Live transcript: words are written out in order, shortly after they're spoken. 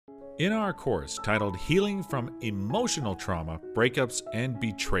In our course titled Healing from Emotional Trauma, Breakups, and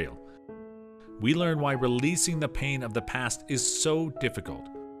Betrayal, we learn why releasing the pain of the past is so difficult.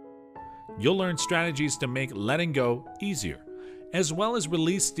 You'll learn strategies to make letting go easier, as well as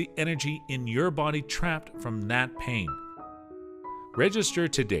release the energy in your body trapped from that pain. Register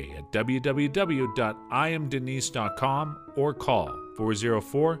today at www.iamdenise.com or call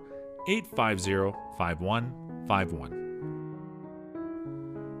 404-850-5151.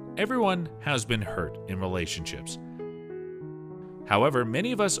 Everyone has been hurt in relationships. However,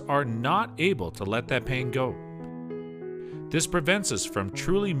 many of us are not able to let that pain go. This prevents us from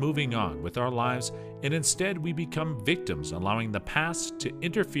truly moving on with our lives, and instead we become victims, allowing the past to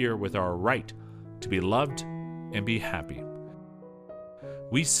interfere with our right to be loved and be happy.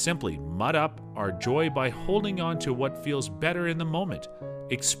 We simply mud up our joy by holding on to what feels better in the moment,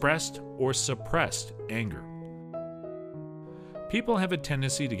 expressed or suppressed anger. People have a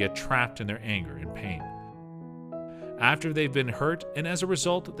tendency to get trapped in their anger and pain after they've been hurt, and as a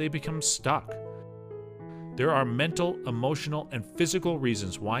result, they become stuck. There are mental, emotional, and physical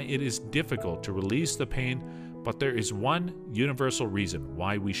reasons why it is difficult to release the pain, but there is one universal reason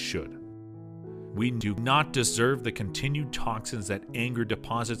why we should. We do not deserve the continued toxins that anger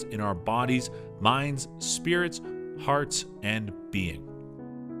deposits in our bodies, minds, spirits, hearts, and being.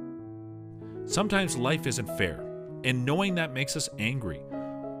 Sometimes life isn't fair, and knowing that makes us angry.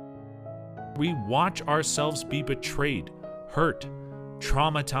 We watch ourselves be betrayed, hurt,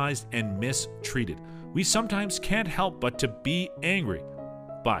 traumatized, and mistreated. We sometimes can't help but to be angry,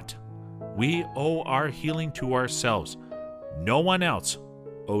 but we owe our healing to ourselves. No one else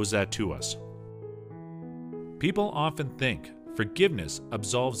owes that to us. People often think forgiveness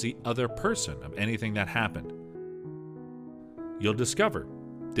absolves the other person of anything that happened. You'll discover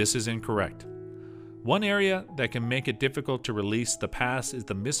this is incorrect. One area that can make it difficult to release the past is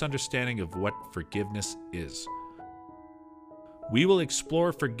the misunderstanding of what forgiveness is. We will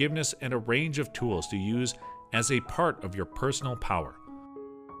explore forgiveness and a range of tools to use as a part of your personal power.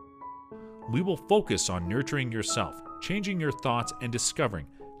 We will focus on nurturing yourself, changing your thoughts, and discovering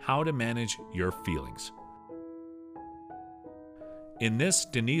how to manage your feelings. In this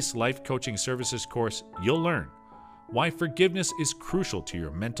Denise Life Coaching Services course, you'll learn why forgiveness is crucial to your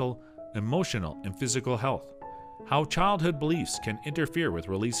mental, emotional, and physical health, how childhood beliefs can interfere with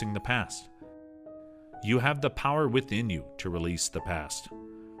releasing the past. You have the power within you to release the past.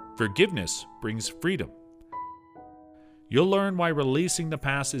 Forgiveness brings freedom. You'll learn why releasing the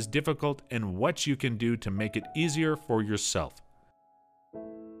past is difficult and what you can do to make it easier for yourself.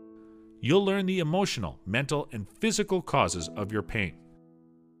 You'll learn the emotional, mental, and physical causes of your pain.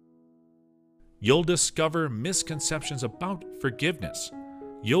 You'll discover misconceptions about forgiveness.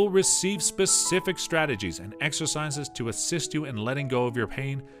 You'll receive specific strategies and exercises to assist you in letting go of your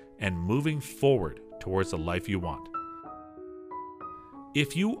pain and moving forward towards the life you want.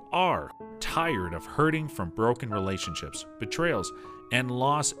 If you are tired of hurting from broken relationships, betrayals, and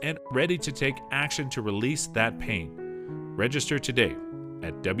loss, and ready to take action to release that pain, register today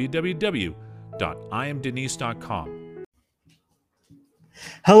at www.iamdenise.com.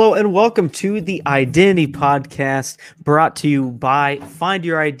 Hello and welcome to the Identity Podcast, brought to you by Find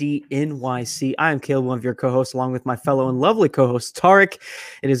Your ID NYC. I am Caleb, one of your co-hosts, along with my fellow and lovely co-host, Tarek.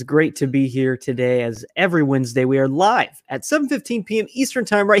 It is great to be here today, as every Wednesday we are live at 7:15 p.m. Eastern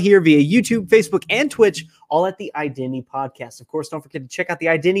Time right here via YouTube, Facebook, and Twitch, all at the Identity Podcast. Of course, don't forget to check out the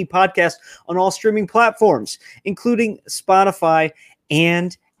Identity Podcast on all streaming platforms, including Spotify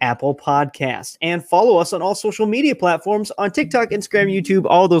and Apple Podcasts, and follow us on all social media platforms on TikTok, Instagram, YouTube,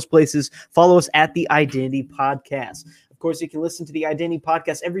 all those places. Follow us at the Identity Podcast. Of course, you can listen to the Identity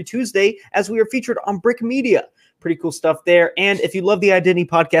Podcast every Tuesday as we are featured on Brick Media. Pretty cool stuff there. And if you love the Identity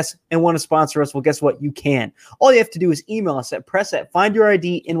Podcast and want to sponsor us, well, guess what? You can. All you have to do is email us at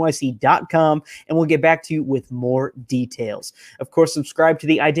press@findyouridnyc.com, and we'll get back to you with more details. Of course, subscribe to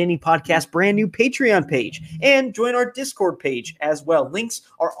the Identity Podcast brand new Patreon page and join our Discord page as well. Links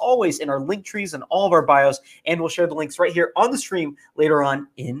are always in our link trees and all of our bios, and we'll share the links right here on the stream later on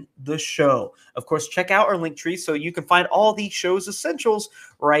in the show. Of course, check out our link tree so you can find all the show's essentials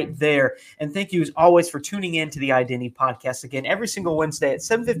right there. And thank you as always for tuning in to the Identity Podcast again every single Wednesday at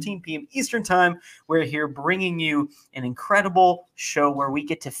 7:15 p.m. Eastern Time. We're here bringing you an incredible show where we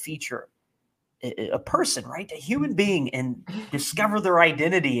get to feature a person, right? A human being, and discover their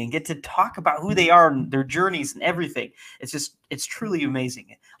identity and get to talk about who they are and their journeys and everything. It's truly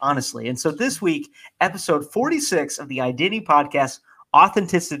amazing, honestly. And so this week, episode 46 of the Identity Podcast,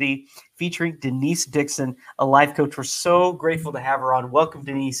 Authenticity, featuring Denise Dixon, a life coach. We're so grateful to have her on. Welcome,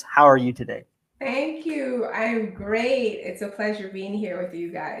 Denise. How are you today? Thank you. I'm great. It's a pleasure being here with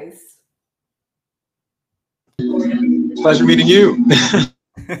you guys. Pleasure meeting you.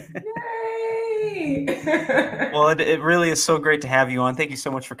 Yay! Well, it really is so great to have you on. Thank you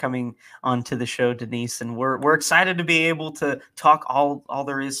so much for coming on to the show, Denise. And we're excited to be able to talk all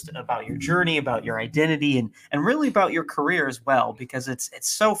there is about your journey, about your identity, and really about your career as well, because it's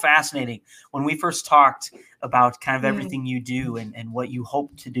so fascinating. When we first talked about kind of everything you do and what you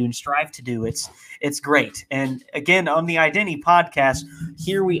hope to do and strive to do, it's great. And again, on the Identity Podcast,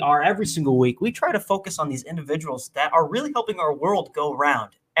 here we are every single week. We try to focus on these individuals that are really helping our world go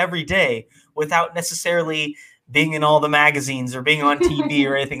round every day without necessarily being in all the magazines or being on TV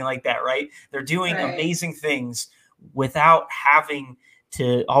or anything like that, right? They're doing amazing things without having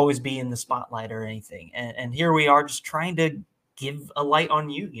to always be in the spotlight or anything. And here we are just trying to give a light on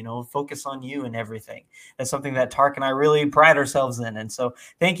you, focus on you and everything. That's something that Tark and I really pride ourselves in. And so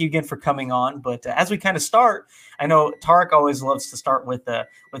thank you again for coming on. But as we kind of start, I know Tark always loves to start with a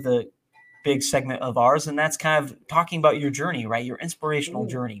big segment of ours, and that's kind of talking about your journey, right? Your inspirational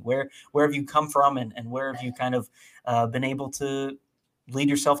journey. Where have you come from, and where have you kind of been able to lead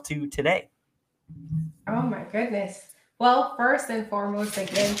yourself to today? Oh my goodness. Well, first and foremost,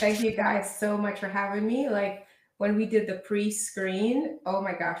 again, thank you guys so much for having me. Like when we did the pre-screen, oh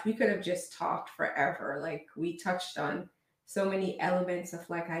my gosh, we could have just talked forever. Like we touched on so many elements of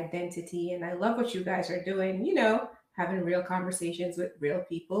like identity, and I love what you guys are doing, having real conversations with real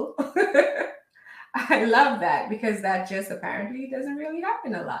people. I love that because that just apparently doesn't really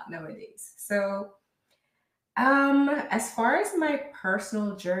happen a lot nowadays. So, as far as my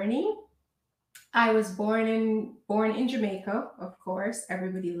personal journey, I was born in Jamaica, of course.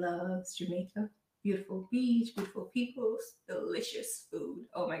 Everybody loves Jamaica. Beautiful beach, beautiful people, delicious food.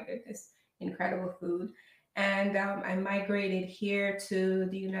 Oh my goodness, incredible food. And I migrated here to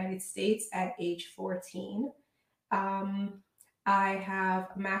the United States at age 14. Um, I have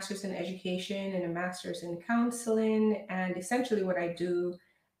a master's in education and a master's in counseling. And essentially, what I do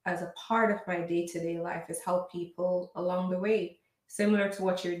as a part of my day to day life is help people along the way, similar to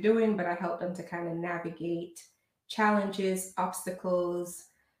what you're doing, but I help them to kind of navigate challenges, obstacles,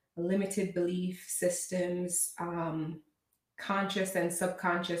 limited belief systems, conscious and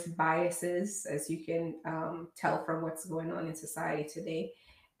subconscious biases, as you can tell from what's going on in society today.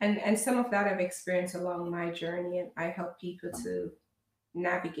 And some of that I've experienced along my journey, and I help people to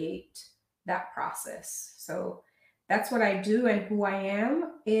navigate that process. So that's what I do, and who I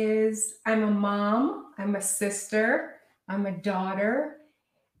am is I'm a mom, I'm a sister, I'm a daughter,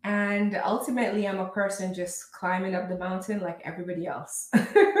 and ultimately I'm a person just climbing up the mountain like everybody else.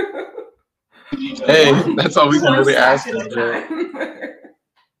 Hey, that's all we can really ask for.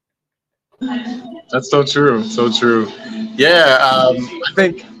 That's so true, so true. Yeah,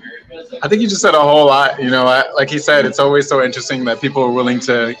 I think you just said a whole lot. Like he said, it's always so interesting that people are willing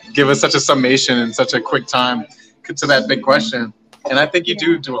to give us such a summation in such a quick time to that big question. And I think you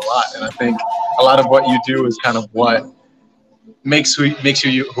do a lot. And I think a lot of what you do is kind of what makes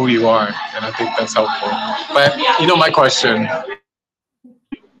you who you are. And I think that's helpful. But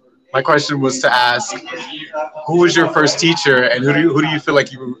my question was to ask, who was your first teacher, and who do you feel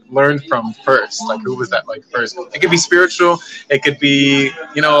like you learned from first? Like, who was that like first? It could be spiritual, it could be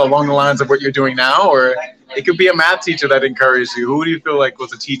along the lines of what you're doing now, or it could be a math teacher that encouraged you. Who do you feel like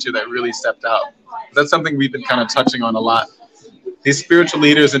was a teacher that really stepped out? That's something we've been kind of touching on a lot. These spiritual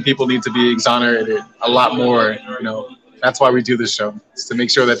leaders and people need to be exonerated a lot more. That's why we do this show, is to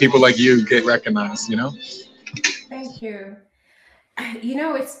make sure that people like you get recognized. Thank you.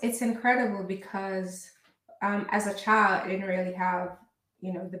 It's incredible because as a child, I didn't really have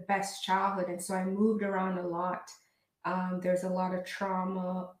the best childhood, and so I moved around a lot. There's a lot of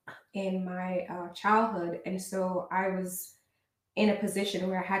trauma in my childhood, and so I was in a position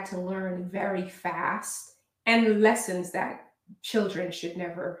where I had to learn very fast and lessons that children should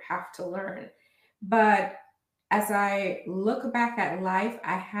never have to learn. But as I look back at life,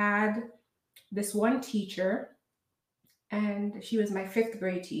 I had this one teacher, and she was my fifth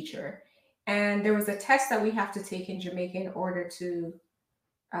grade teacher. And there was a test that we have to take in Jamaica in order to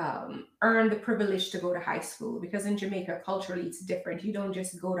earn the privilege to go to high school. Because in Jamaica, culturally, it's different. You don't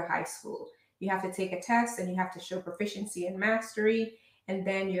just go to high school. You have to take a test and you have to show proficiency and mastery. And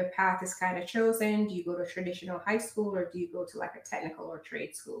then your path is kind of chosen. Do you go to traditional high school, or do you go to like a technical or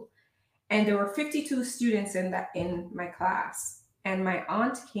trade school? And there were 52 students in my class. And my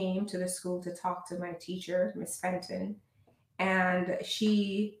aunt came to the school to talk to my teacher, Miss Fenton, and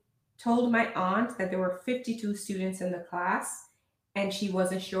she told my aunt that there were 52 students in the class, and she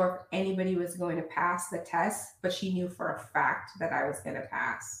wasn't sure if anybody was going to pass the test, but she knew for a fact that I was going to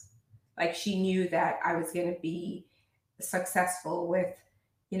pass. Like she knew that I was going to be successful with,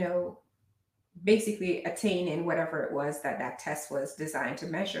 you know, basically attaining whatever it was that that test was designed to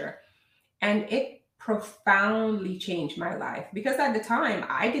measure. And it profoundly changed my life because at the time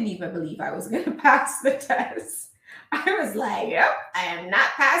I didn't even believe I was going to pass the test. I was like, yep, I am not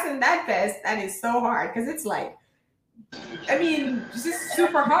passing that test. That is so hard because it's like, I mean, it's just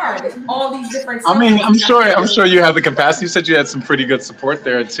super hard. It's all these different I mean, syllables you have to I'm do. sure you have the capacity. You said you had some pretty good support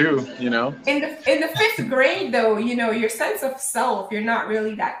there too, you know? In the fifth grade, though, you know, your sense of self, you're not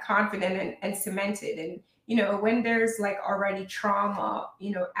really that confident and cemented. And, you know, when there's like already trauma,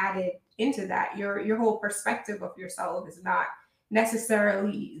 you know, added into that, your whole perspective of yourself is not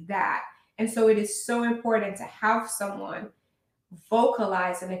necessarily that. And so it is so important to have someone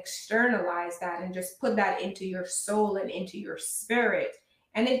vocalize and externalize that and just put that into your soul and into your spirit.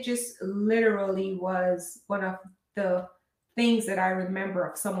 And it just literally was one of the things that I remember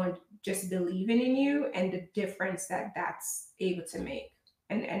of someone just believing in you and the difference that that's able to make.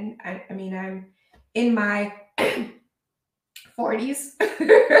 And I mean, I'm in my 40s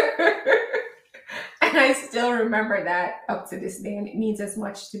and I still remember that up to this day. And it means as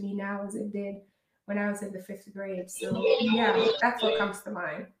much to me now as it did when I was in the fifth grade. So yeah, that's what comes to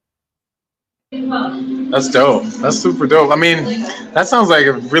mind. That's dope. That's super dope. I mean, that sounds like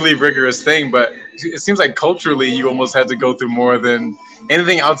a really rigorous thing, but it seems like culturally you almost had to go through more than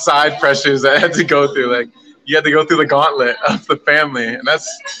anything outside pressures that I had to go through. Like you had to go through the gauntlet of the family. And that's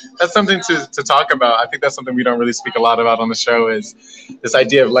something to talk about. I think that's something we don't really speak a lot about on the show is this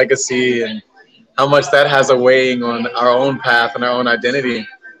idea of legacy and how much that has a weighing on our own path and our own identity.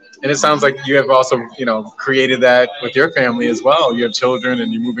 And it sounds like you have also, you know, created that with your family as well. You have children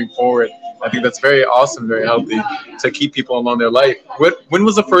and you're moving forward. I think that's very awesome, very healthy to keep people along their life. When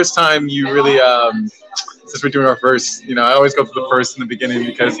was the first time you really, since we're doing our first, you know, I always go for the first in the beginning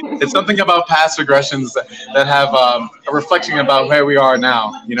because it's something about past regressions that have a reflection about where we are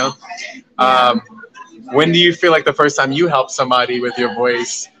now, you know? When do you feel like the first time you helped somebody with your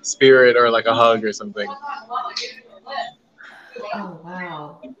voice, spirit, or like a hug or something? Oh,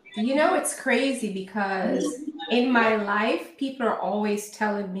 wow. You know, it's crazy because in my life, people are always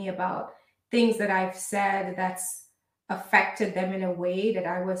telling me about things that I've said that's affected them in a way that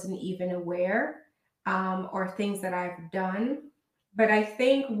I wasn't even aware, or things that I've done. But I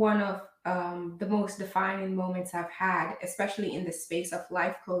think one of the most defining moments I've had, especially in the space of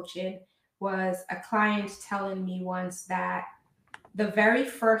life coaching, was a client telling me once that the very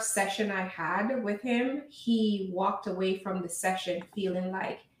first session I had with him, he walked away from the session feeling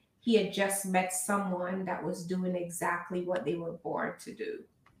like he had just met someone that was doing exactly what they were born to do.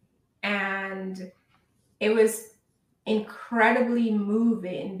 And it was incredibly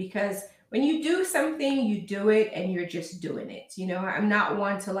moving because when you do something, you do it and you're just doing it. You know, I'm not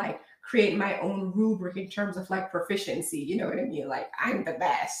one to like create my own rubric in terms of like proficiency. You know what I mean? Like I'm the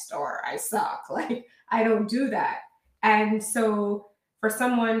best or I suck. Like I don't do that. And so for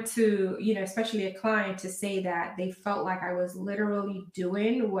someone to, you know, especially a client to say that they felt like I was literally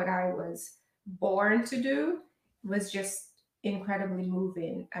doing what I was born to do was just incredibly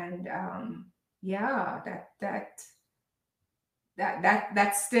moving. And yeah,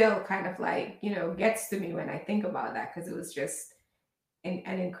 that still kind of like, you know, gets to me when I think about that because it was just an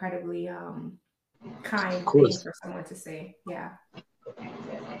incredibly Of kind thing course. for someone to say. Yeah.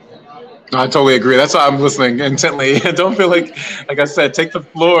 No, I totally agree. That's why I'm listening intently. Don't feel like I said, take the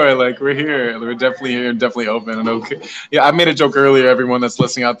floor. Like we're here. We're definitely here and definitely open and okay. Yeah, I made a joke earlier. Everyone that's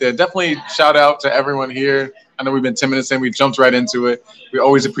listening out there, definitely shout out to everyone here. I know we've been 10 minutes in. We jumped right into it. We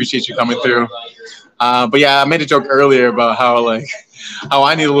always appreciate you coming through. But yeah, I made a joke earlier about how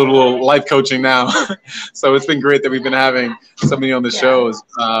I need a little life coaching now. So it's been great that we've been having somebody on the Yeah. shows.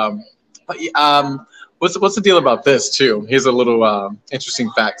 What's the deal about this too? Here's a little interesting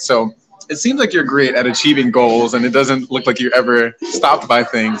fact. So it seems like you're great at achieving goals, and it doesn't look like you're ever stopped by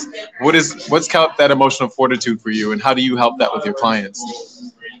things. What's kept that emotional fortitude for you, and how do you help that with your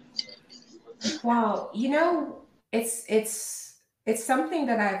clients? Wow. You know, it's something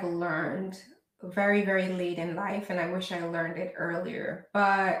that I've learned very, very late in life, and I wish I learned it earlier.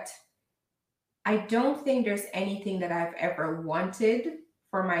 But I don't think there's anything that I've ever wanted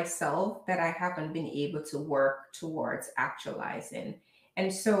for myself that I haven't been able to work towards actualizing.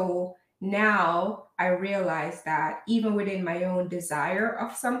 And so now I realize that even within my own desire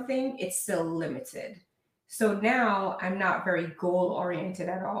of something, it's still limited. So now I'm not very goal oriented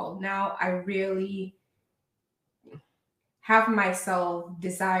at all. Now I really have myself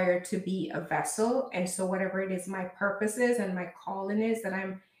desire to be a vessel. And so whatever it is my purpose is and my calling is, that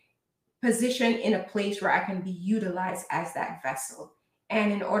I'm positioned in a place where I can be utilized as that vessel.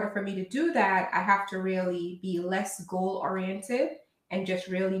 And in order for me to do that, I have to really be less goal oriented and just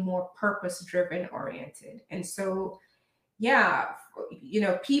really more purpose driven oriented. And so, yeah,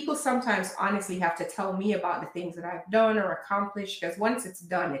 people sometimes honestly have to tell me about the things that I've done or accomplished, because once it's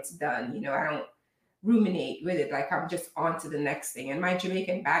done, it's done. I don't ruminate with it. Like, I'm just on to the next thing. And my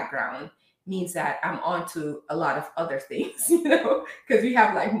Jamaican background means that I'm on to a lot of other things, because we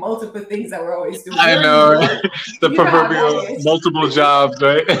have like multiple things that we're always doing. I know, the proverbial multiple jobs,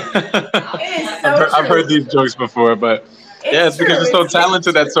 right? I've heard these jokes before, but it's because you're so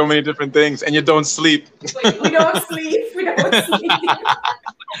talented at so many different things, and you don't sleep. We don't sleep.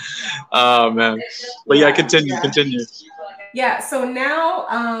 Oh man, but yeah, continue. Yeah. So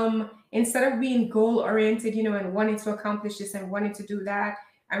now, instead of being goal oriented, and wanting to accomplish this and wanting to do that,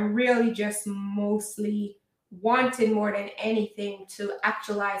 I'm really just mostly wanting more than anything to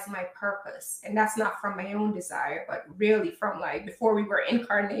actualize my purpose. And that's not from my own desire, but really from like before we were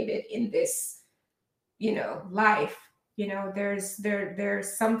incarnated in this, life,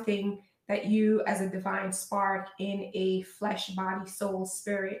 there's something that you as a divine spark in a flesh, body, soul,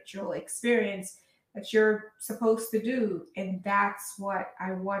 spiritual experience that you're supposed to do. And that's what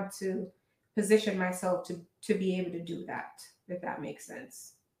I want to position myself to be able to do that, if that makes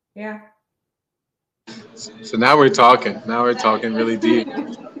sense. Yeah. So now we're talking really deep.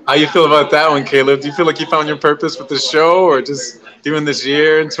 How you feel about that one, Caleb? Do you feel like you found your purpose with the show, or just doing this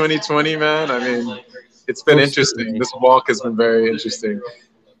year in 2020, man? I mean, it's been interesting. This walk has been very interesting.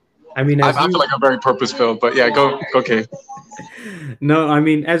 I mean, I feel like I'm very purpose-filled, but yeah, go, Caleb. No, I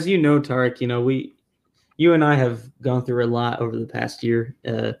mean, as you know, Tarek, you and I have gone through a lot over the past year,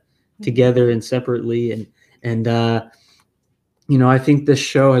 together and separately, and I think this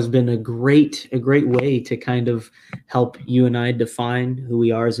show has been a great way to kind of help you and I define who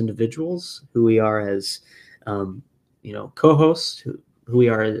we are as individuals, who we are as, co-hosts, who we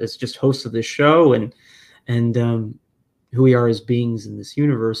are as just hosts of this show, and who we are as beings in this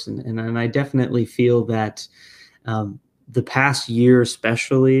universe. And I definitely feel that the past year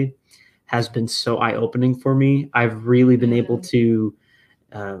especially has been so eye-opening for me. I've really been able to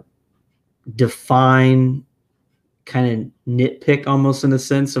define, kind of nitpick almost in a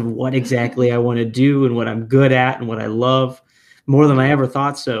sense of what exactly I want to do and what I'm good at and what I love more than I ever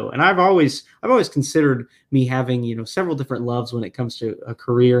thought so. And I've always considered me having, several different loves when it comes to a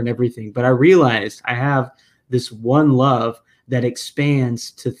career and everything. But I realized I have this one love that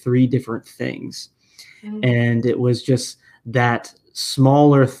expands to 3 different things. Mm-hmm. And it was just that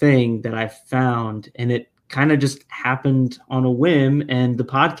smaller thing that I found, and it kind of just happened on a whim. And the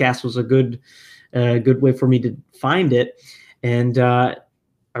podcast was a good way for me to find it. And I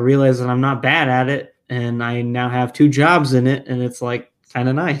realized that I'm not bad at it, and I now have 2 jobs in it, and it's like kind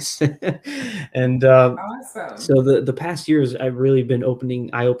of nice. And awesome. So the past years I've really been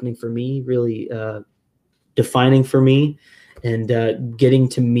eye-opening for me, really defining for me, and getting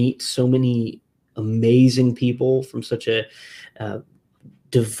to meet so many amazing people from such a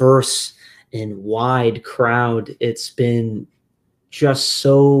diverse and wide crowd. It's been just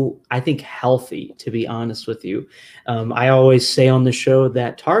so, I think, healthy, to be honest with you. I always say on the show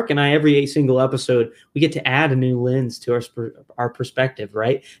that Tark and I, every single episode, we get to add a new lens to our perspective,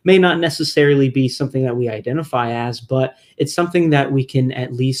 right? May not necessarily be something that we identify as, but it's something that we can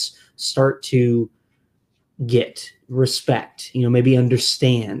at least start to get, respect, maybe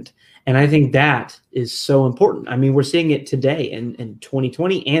understand. And I think that is so important. I mean, we're seeing it today in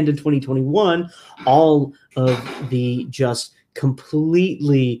 2020 and in 2021, all of the just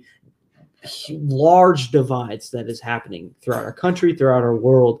completely large divides that is happening throughout our country, throughout our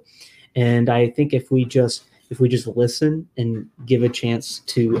world. And I think if we just listen and give a chance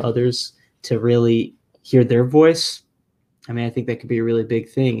to others to really hear their voice, I mean, I think that could be a really big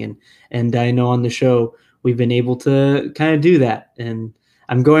thing. And I know on the show we've been able to kind of do that. And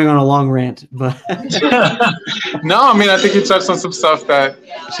I'm going on a long rant, but no, I mean, I think you touched on some stuff that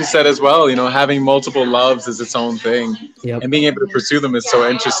she said as well. Having multiple loves is its own thing. Yep. And being able to pursue them is so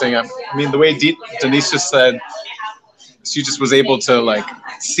interesting. I mean, the way Denise just said, she just was able to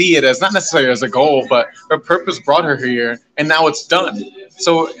see it as not necessarily as a goal, but her purpose brought her here, and now it's done.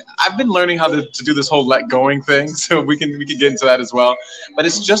 So I've been learning how to do this whole let going thing. So we can get into that as well. But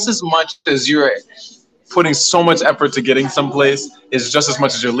it's just as much as you're putting so much effort to getting someplace is just as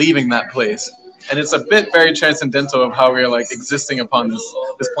much as you're leaving that place. And it's a bit very transcendental of how we're existing upon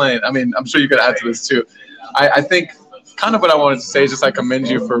this planet. I mean, I'm sure you could add to this too. I think kind of what I wanted to say is just I commend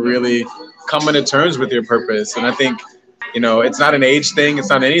you for really coming to terms with your purpose. And I think, it's not an age thing. It's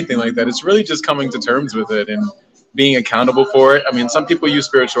not anything like that. It's really just coming to terms with it. And being accountable for it. I mean, some people use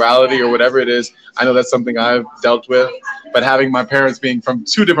spirituality or whatever it is. I know that's something I've dealt with, but having my parents being from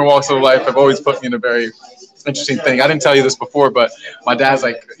two different walks of life have always put me in a very interesting thing. I didn't tell you this before, but my dad's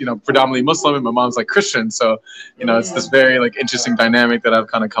like, predominantly Muslim and my mom's like Christian. So, it's this very like interesting dynamic that I've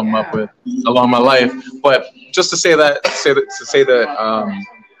kind of come up with along my life. But just to say that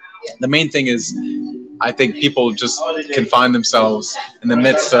the main thing is, I think people just can find themselves in the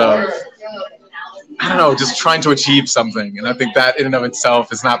midst of, I don't know, just trying to achieve something. And I think that in and of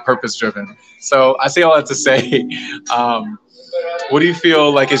itself is not purpose driven. So I say all that to say, what do you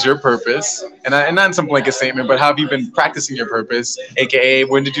feel like is your purpose? And not in some blanket statement, but how have you been practicing your purpose? AKA,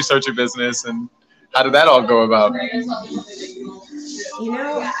 when did you start your business and how did that all go about?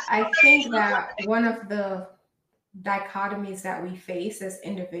 I think that one of the dichotomies that we face as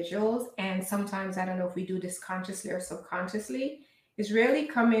individuals, and sometimes I don't know if we do this consciously or subconsciously, is really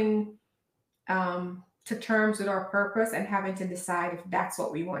coming to terms with our purpose and having to decide if that's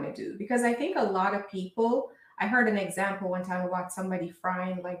what we want to do. Because I think a lot of people, I heard an example one time about somebody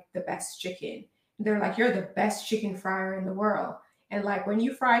frying like the best chicken. They're like, you're the best chicken fryer in the world. And like when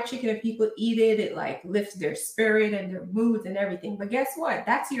you fry chicken and people eat it, it like lifts their spirit and their moods and everything. But guess what?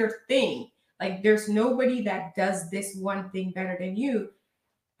 That's your thing. Like there's nobody that does this one thing better than you.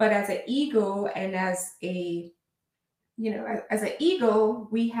 But as an ego and as an ego,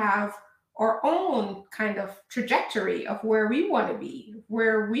 we have our own kind of trajectory of where we want to be,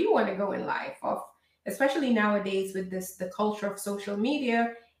 where we want to go in life, especially nowadays with the culture of social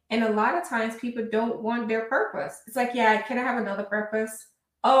media. And a lot of times people don't want their purpose. It's like, yeah, can I have another purpose?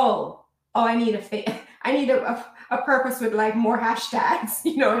 Oh, I need a purpose with like more hashtags.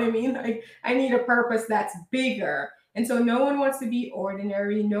 You know what I mean? Like I need a purpose that's bigger. And so no one wants to be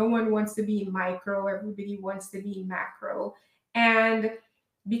ordinary. No one wants to be micro. Everybody wants to be macro. And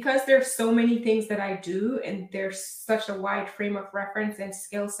because there's so many things that I do and there's such a wide frame of reference and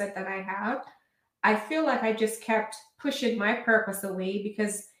skill set that I have, I feel like I just kept pushing my purpose away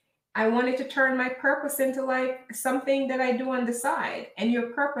because I wanted to turn my purpose into like something that I do on the side. And your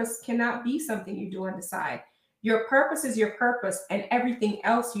purpose cannot be something you do on the side. Your purpose is your purpose and everything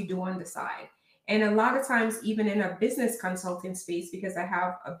else you do on the side. And a lot of times, even in a business consulting space, because I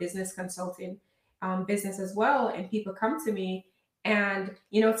have a business consulting business as well, and people come to me and,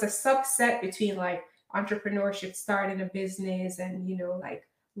 it's a subset between like entrepreneurship, starting a business and, like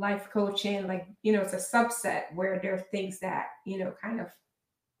life coaching, like, it's a subset where there are things that, kind of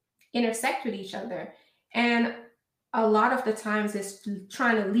intersect with each other. And a lot of the times it's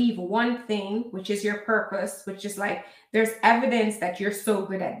trying to leave one thing, which is your purpose, which is like, there's evidence that you're so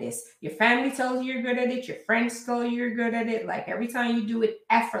good at this. Your family tells you you're good at it. Your friends tell you you're good at it. Like every time you do it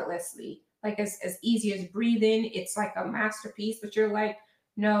effortlessly, like as easy as breathing, it's like a masterpiece, but you're like,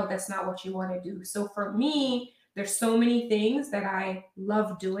 no, that's not what you want to do. So for me, there's so many things that I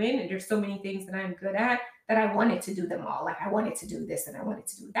love doing, and there's so many things that I'm good at that I wanted to do them all. Like I wanted to do this and I wanted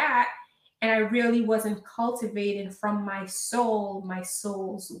to do that. And I really wasn't cultivating from my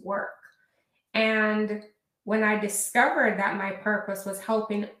soul's work. And when I discovered that my purpose was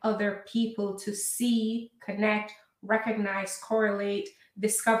helping other people to see, connect, recognize, correlate,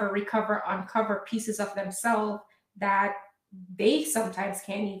 discover, recover, uncover pieces of themselves that they sometimes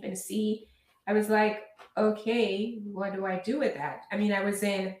can't even see, I was like, okay, what do I do with that? I mean, I was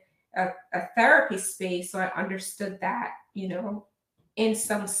in a therapy space, so I understood that, in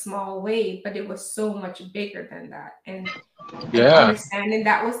some small way, but it was so much bigger than that. And understanding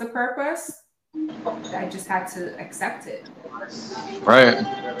that was the purpose, I just had to accept it. Right.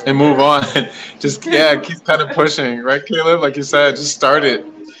 And move on. Just, keep kind of pushing, right, Caleb? Like you said, just start it.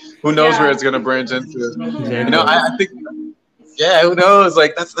 Who knows where it's going to branch into? Yeah. I think, who knows?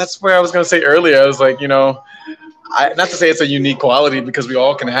 Like, that's where I was going to say earlier. I was like, not to say it's a unique quality because we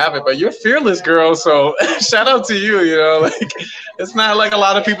all can have it, but you're fearless, girl. So shout out to you, like it's not like a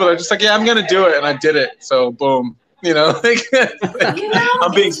lot of people are just like, I'm going to do it. And I did it. So boom, I'm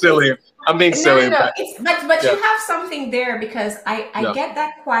being silly. I'm being silly. No. But you have something there because I get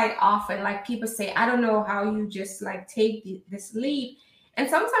that quite often. Like people say, I don't know how you just like take this leap. And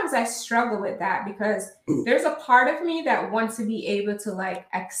sometimes I struggle with that because there's a part of me that wants to be able to like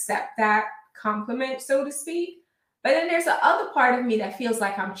accept that compliment, so to speak. But then there's the other part of me that feels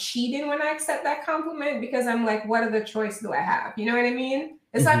like I'm cheating when I accept that compliment because I'm like, what other choice do I have? You know what I mean?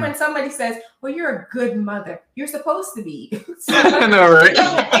 It's like when somebody says, well, you're a good mother. You're supposed to be. So, I know, right?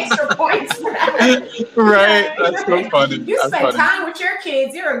 Extra points for that. Right. That's so funny. You That's spend funny. time with your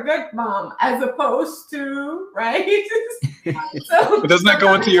kids, you're a good mom, as opposed to, right? So But doesn't that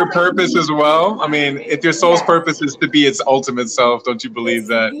go into your purpose as well? I mean, if your soul's Yes. purpose is to be its ultimate self, don't you believe It's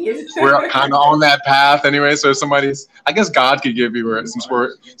that to be- we're kind of on that path anyway? So if somebody's, I guess God could give you some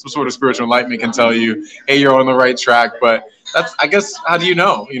sort of spiritual enlightenment can tell you, hey, you're on the right track. But that's, I guess, how do you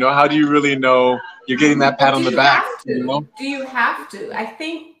know? You know, how do you really know you're getting that pat on Do the you back? have You to? know? Do you have to? I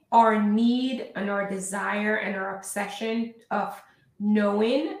think our need and our desire and our obsession of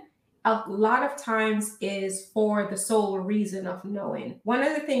knowing a lot of times is for the sole reason of knowing. One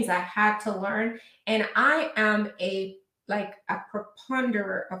of the things I had to learn, and I am a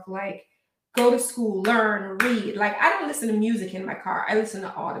preponder of like go to school, learn, read. Like I don't listen to music in my car. I listen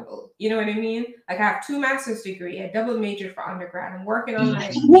to Audible. You know what I mean? Like I have 2 master's degree, a double major for undergrad. I'm working on my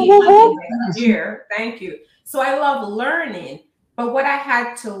PhD next year. Thank you. So I love learning. But what I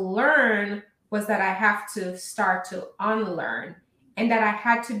had to learn was that I have to start to unlearn, and that I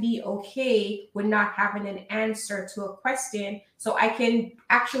had to be okay with not having an answer to a question so I can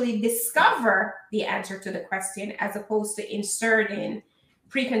actually discover the answer to the question as opposed to inserting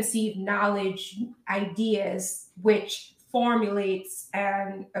preconceived knowledge ideas which formulates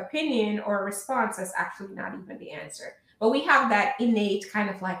an opinion or a response that's actually not even the answer. But we have that innate kind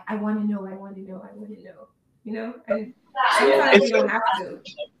of like, I want to know, I want to know, I want to know, you know? And sometimes we don't have to.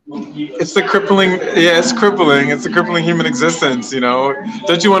 It's the crippling, yeah, it's crippling. It's the crippling human existence, you know.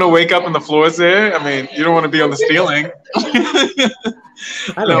 Don't you want to wake up and the floor's there? I mean, you don't want to be on the ceiling.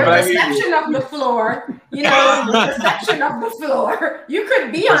 I No, don't Your but I know. hear you. perception of the floor, you know, the perception of the floor, you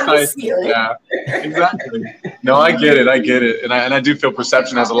could be on the Precisely. ceiling. Yeah, exactly. No, I get it. I get it. And I do feel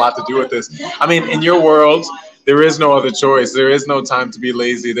perception has a lot to do with this. I mean, in your world, there is no other choice. There is no time to be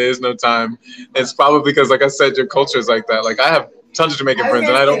lazy. There is no time. It's probably because, like I said, your culture is like that. Like I have tons of Jamaican I was friends,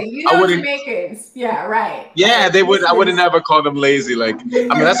 and gonna say, you I know, wouldn't. Jamaicans. Yeah, right. Yeah, Like, they would. I would this never call them lazy. Like, I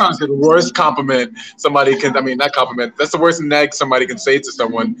mean, that's honestly the worst compliment somebody can. I mean, not compliment. That's the worst neg somebody can say to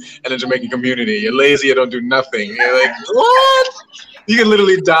someone in a Jamaican community. You're lazy. You don't do nothing. You're like, what? You can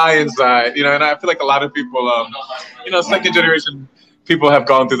literally die inside. You know, and I feel like a lot of people, you know, second generation people have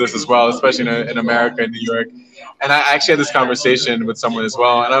gone through this as well, especially in America and New York. And I actually had this conversation with someone as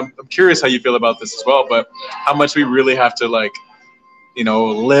well, and I'm curious how you feel about this as well. But how much we really have to like, you know,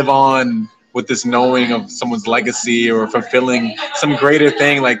 live on with this knowing of someone's legacy or fulfilling some greater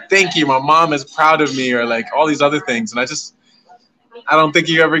thing, like thank you, my mom is proud of me, or like all these other things. And I don't think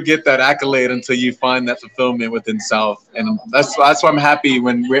you ever get that accolade until you find that fulfillment within self. And that's why I'm happy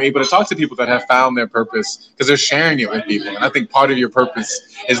when we're able to talk to people that have found their purpose, because they're sharing it with people. And I think part of your purpose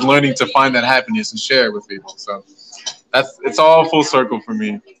is learning to find that happiness and share it with people. So it's all full circle for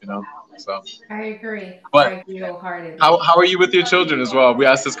me, you know. So I agree. But I agree wholeheartedly. how are you with your children as well? We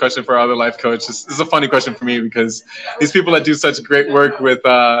asked this question for our other life coach. This is a funny question for me because these people that do such great work with,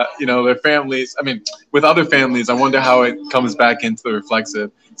 you know, their families. I mean, with other families, I wonder how it comes back into the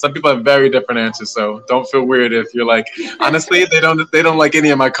reflexive. Some people have very different answers, so don't feel weird if you're like, honestly, they don't like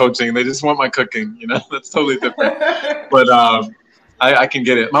any of my coaching. They just want my cooking. You know, that's totally different. But I can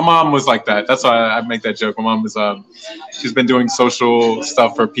get it. My mom was like that. That's why I make that joke. My mom was, she's been doing social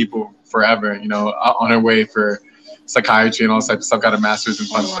stuff for people forever, you know, on her way for psychiatry and all this type of stuff, got a master's in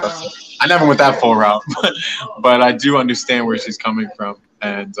fun stuff. So I never went that full route, but I do understand where she's coming from.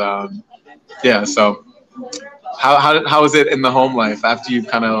 And yeah, so how is it in the home life after you've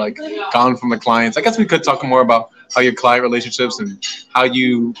kind of like gone from the clients? I guess we could talk more about how your client relationships and how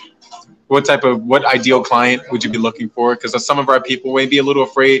you, what ideal client would you be looking for? Because some of our people may be a little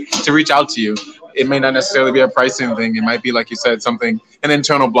afraid to reach out to you. It may not necessarily be a pricing thing. It might be, like you said, an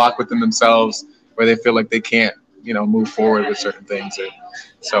internal block within themselves where they feel like they can't, you know, move forward with certain things.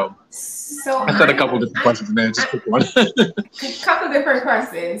 So I said a couple different questions in there. Just pick one. A couple different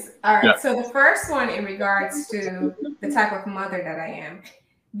questions. All right. Yeah. So the first one in regards to the type of mother that I am,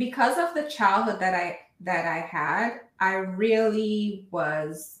 because of the childhood that I had, I really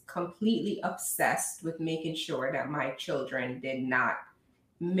was completely obsessed with making sure that my children did not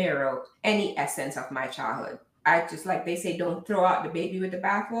mirror any essence of my childhood. I just, like they say, don't throw out the baby with the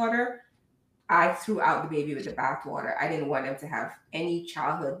bathwater. I threw out the baby with the bathwater. I didn't want them to have any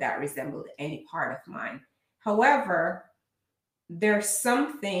childhood that resembled any part of mine. However, there's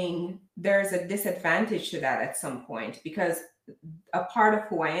a disadvantage to that at some point, because a part of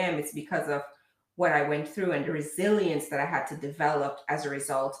who I am is because of what I went through and the resilience that I had to develop as a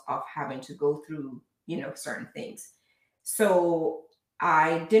result of having to go through, you know, certain things. So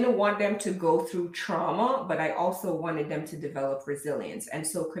I didn't want them to go through trauma, but I also wanted them to develop resilience. And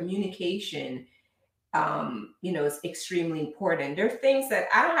so communication you know, is extremely important. There are things that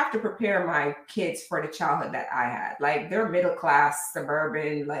I don't have to prepare my kids for the childhood that I had. Like they're middle class,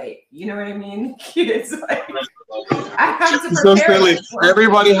 suburban, like, you know what I mean? Kids, like I have to So prepare silly. them for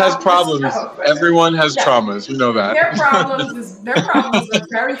Everybody has all this problems. stuff. Everyone has Yeah. traumas. You know that. Their problems are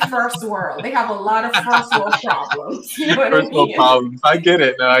very first world. They have a lot of first world problems. You know what I First world mean? problems. I get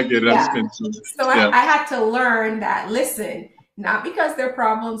it. No, I get it. Yeah. I'm spinning. So Yeah. I had to learn that, listen, not because their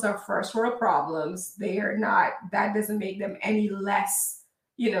problems are first world problems, they are not, that doesn't make them any less,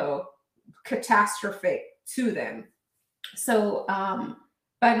 you know, catastrophic to them. So,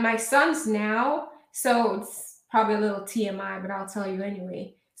 but my sons now, so it's probably a little TMI, but I'll tell you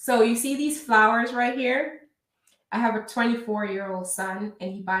anyway. So you see these flowers right here? I have a 24-year-old son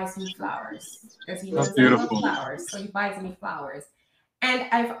and he buys me flowers because he knows I love flowers. So he buys me flowers. And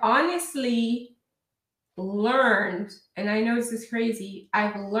I've honestly learned, and I know this is crazy,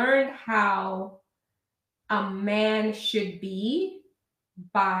 I've learned how a man should be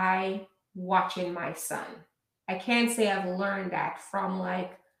by watching my son. I can't say I've learned that from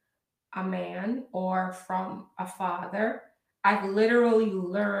like a man or from a father. I've literally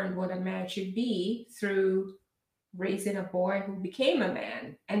learned what a man should be through raising a boy who became a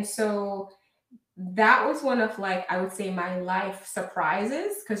man. And so that was one of, like, I would say my life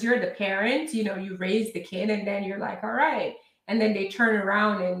surprises, because you're the parent, you know, you raise the kid and then you're like, all right. And then they turn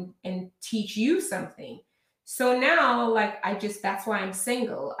around and teach you something. So now, like, that's why I'm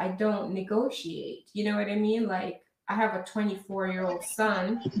single. I don't negotiate. You know what I mean? Like, I have a 24-year-old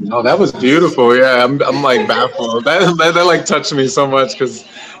son. Oh, that was beautiful. Yeah, I'm like baffled. That like touched me so much because,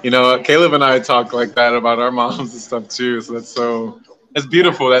 you know, Caleb and I talk like that about our moms and stuff too. So it's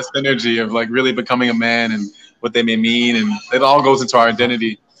beautiful. That synergy of like really becoming a man and what they may mean, and it all goes into our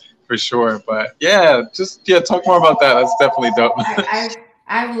identity for sure. But yeah, talk more about that. That's definitely dope.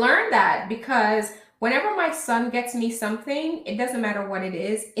 I've learned that because whenever my son gets me something, it doesn't matter what it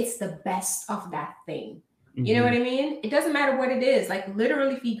is. It's the best of that thing. You know what I mean? It doesn't matter what it is. Like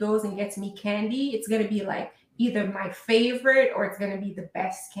literally, if he goes and gets me candy, it's going to be like either my favorite or it's going to be the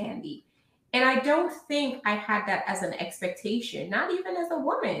best candy. And I don't think I had that as an expectation, not even as a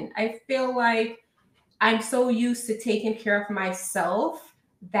woman. I feel like I'm so used to taking care of myself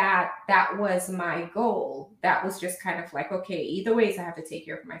that was my goal. That was just kind of like, okay, either ways I have to take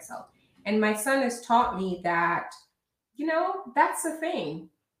care of myself. And my son has taught me that, you know, that's the thing.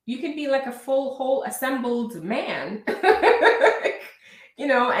 You can be like a full, whole assembled man, you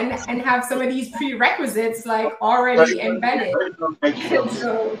know, and have some of these prerequisites like already embedded. And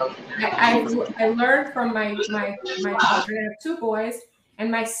so I learned from my children. I have 2 boys,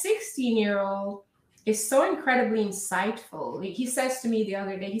 and my 16-year-old is so incredibly insightful. He says to me the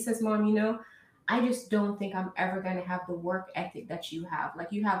other day, he says, Mom, you know, I just don't think I'm ever going to have the work ethic that you have. Like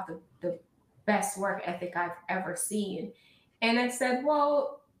you have the best work ethic I've ever seen. And I said,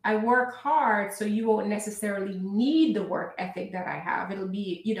 well, I work hard, so you won't necessarily need the work ethic that I have. It'll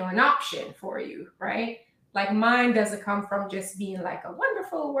be, you know, an option for you, right? Like mine doesn't come from just being like a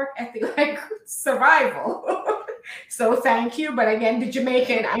wonderful work ethic, like survival. So thank you. But again, the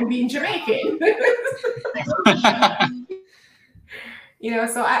Jamaican, I'm being Jamaican. You know,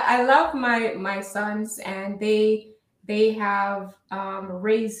 so I love my sons, and they have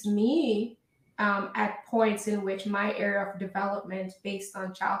raised me at points in which my area of development based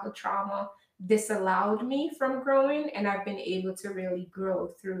on childhood trauma disallowed me from growing. And I've been able to really grow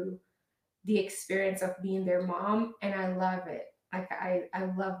through the experience of being their mom. And I love it. Like I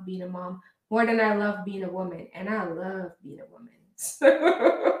love being a mom more than I love being a woman. And I love being a woman.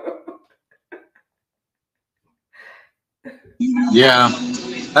 Yeah,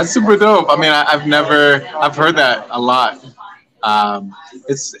 that's super dope. I mean, I've heard that a lot.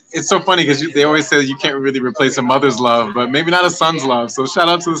 It's so funny because they always say you can't really replace a mother's love, but maybe not a son's love. So shout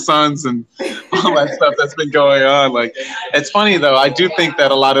out to the sons and all that stuff that's been going on. Like, it's funny though. I do think that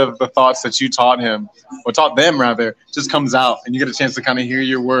a lot of the thoughts that you taught him, or taught them rather, just comes out, and you get a chance to kind of hear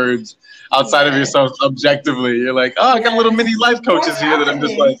your words outside of yourself objectively. You're like, oh, I got little mini life coaches here that I'm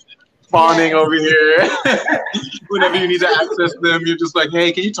just like spawning over here. Whenever you need to access them, you're just like,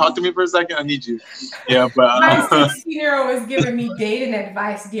 hey, can you talk to me for a second? I need you. Yeah, but my 16-year-old was giving me dating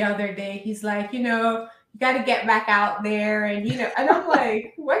advice the other day. He's like, you know, you got to get back out there, and you know, and I'm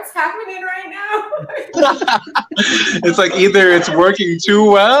like, what's happening right now? It's like either it's working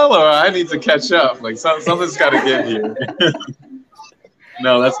too well, or I need to catch up. Like something's got to give here.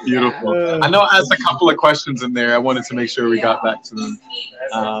 No, that's beautiful. Yeah. I know I asked a couple of questions in there. I wanted to make sure we got back to them.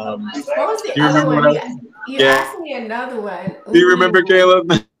 What was the other one? You asked me another one. Ooh. Do you remember,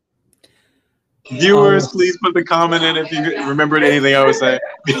 Caleb? Viewers, please put the comment in if you remembered anything I was saying.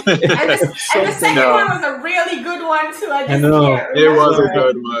 And the second one was a really good one too. I just know. can't It was a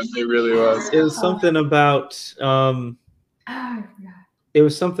remember. good one. It really was. It was something about it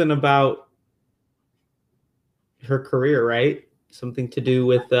was something about her career, right? Something to do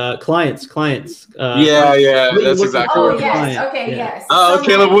with clients. Yeah, that's exactly Oh what it yes, client. okay, Yeah. yes. Oh, So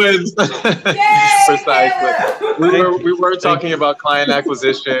Caleb my- wins. Yay, Precisely. Caleb! We were talking about client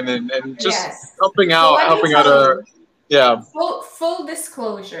acquisition and just Yes. helping So out let me tell our you, full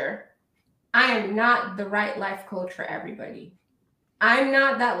disclosure, I am not the right life coach for everybody. I'm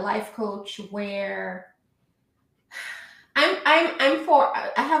not that life coach where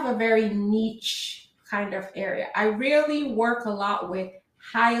I have a very niche kind of area. I really work a lot with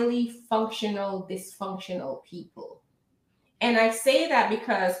highly functional, dysfunctional people. And I say that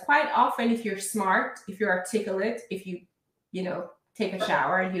because quite often, if you're smart, if you're articulate, if you take a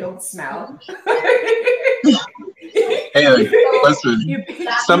shower and you don't smell. Hey, listen.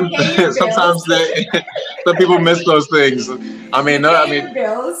 Sometimes some people miss those things. I mean, your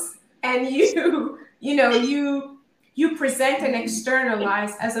bills, and you present and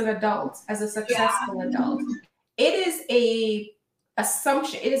externalize as an adult, as a successful adult. It is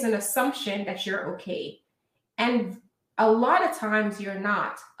an assumption that you're okay. And a lot of times you're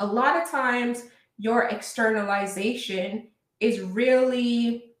not. A lot of times your externalization is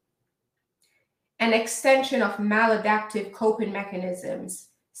really an extension of maladaptive coping mechanisms,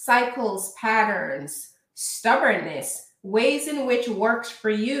 cycles, patterns, stubbornness, ways in which works for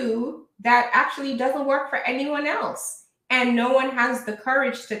you that actually doesn't work for anyone else. And no one has the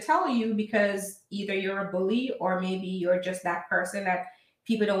courage to tell you, because either you're a bully or maybe you're just that person that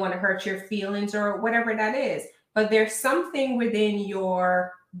people don't want to hurt your feelings or whatever that is. But there's something within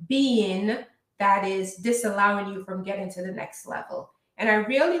your being that is disallowing you from getting to the next level. And I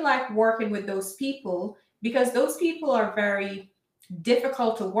really like working with those people, because those people are very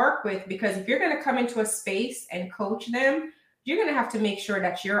difficult to work with, because if you're going to come into a space and coach them, you're going to have to make sure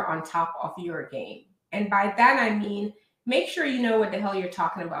that you're on top of your game. And by that, I mean, make sure you know what the hell you're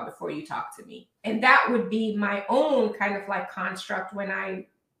talking about before you talk to me. And that would be my own kind of like construct when I,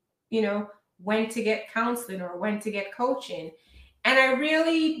 went to get counseling or went to get coaching. And I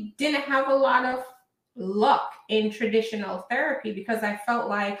really didn't have a lot of luck in traditional therapy, because I felt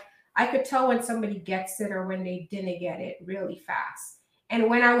like I could tell when somebody gets it or when they didn't get it really fast. And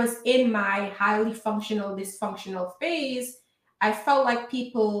when I was in my highly functional, dysfunctional phase, I felt like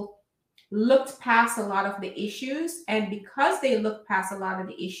people looked past a lot of the issues. And because they looked past a lot of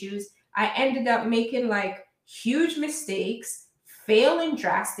the issues, I ended up making like huge mistakes, failing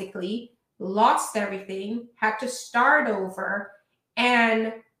drastically, lost everything, had to start over.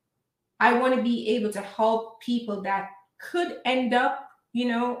 And I want to be able to help people that could end up,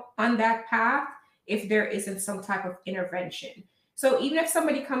 on that path if there isn't some type of intervention. So even if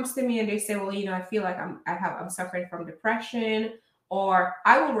somebody comes to me and they say, well, I feel like I'm suffering from depression, or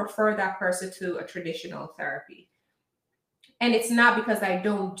I will refer that person to a traditional therapy. And it's not because I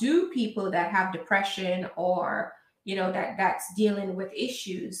don't do people that have depression or, that's dealing with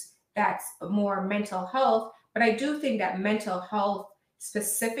issues that's more mental health. But I do think that mental health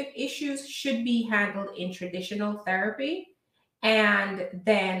specific issues should be handled in traditional therapy. And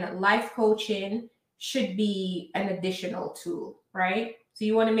then life coaching should be an additional tool, right? So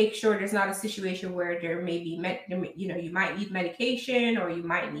you want to make sure there's not a situation where there may be, you might need medication or you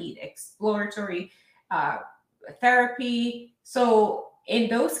might need exploratory therapy. So in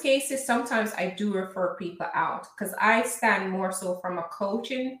those cases, sometimes I do refer people out, because I stand more so from a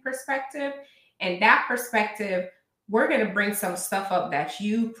coaching perspective. And that perspective, we're going to bring some stuff up that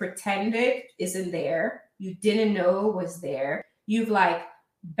you pretended isn't there, you didn't know was there. You've like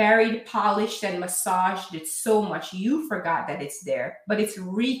buried, polished, and massaged it so much you forgot that it's there, but it's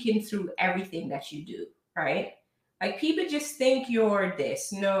reeking through everything that you do, right? Like people just think you're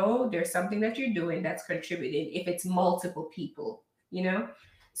this. No, there's something that you're doing that's contributing if it's multiple people,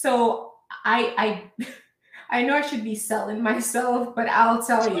 So I know I should be selling myself, but I'll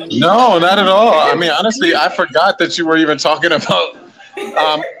tell you. No, not at all. I mean, honestly, I forgot that you were even talking about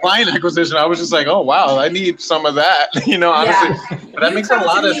client acquisition. I was just like, oh, wow, I need some of that, honestly. Yeah. But that makes a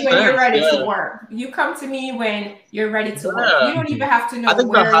lot of sense. When you're ready to work. You come to me when you're ready to work. You don't even have to know. I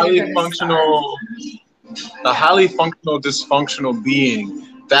think the highly functional, dysfunctional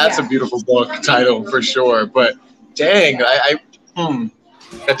being, that's a beautiful book title for sure. But dang, that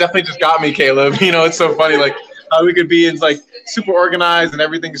definitely just got me, Caleb. It's so funny, like how we could be in like super organized and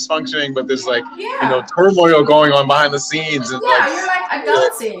everything's functioning, but there's like turmoil going on behind the scenes. And you're like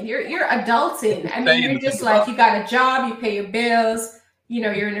adulting. You're adulting. I mean, you're just like, you got a job, you pay your bills,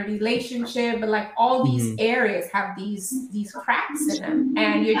 you're in a relationship, but like all these areas have these cracks in them,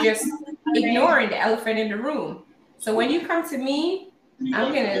 and you're just ignoring the elephant in the room. So when you come to me,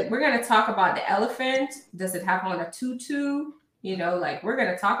 we're gonna talk about the elephant. Does it have on a tutu? Like we're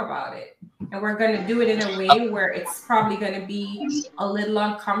gonna talk about it, and we're gonna do it in a way where it's probably gonna be a little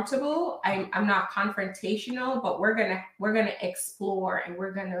uncomfortable. I'm not confrontational, but we're gonna explore, and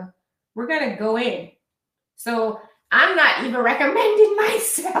we're gonna go in. So I'm not even recommending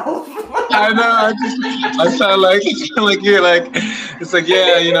myself. I know. I sound like you're like, it's like,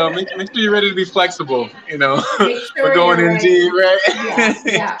 yeah, make sure you're ready to be flexible. Make sure we're going you're in ready. deep, right?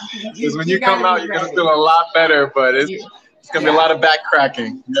 Yeah. Because when you come out, you're gonna feel a lot better, but it's gonna be a lot of back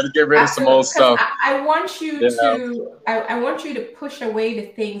cracking. You got to get rid of some old stuff. I want you to I want you to push away the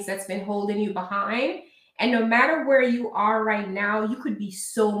things that's been holding you behind. And no matter where you are right now, you could be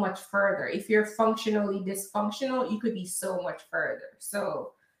so much further. If you're functionally dysfunctional, you could be so much further.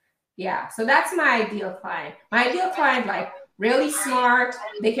 So yeah, so that's my ideal client. My ideal client, like really smart.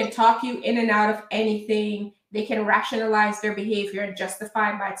 They can talk you in and out of anything. They can rationalize their behavior and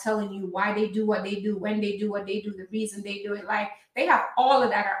justify by telling you why they do what they do, when they do what they do, the reason they do it. Like they have all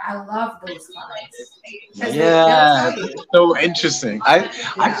of that. I love those clients. Yeah, so interesting.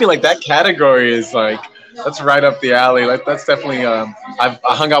 I feel like that category is like, that's right up the alley. Like that's definitely. I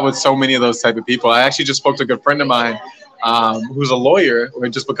hung out with so many of those type of people. I actually just spoke to a good friend of mine, who's a lawyer, or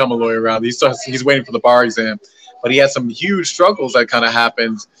had just become a lawyer. Around. He's waiting for the bar exam, but he had some huge struggles that kind of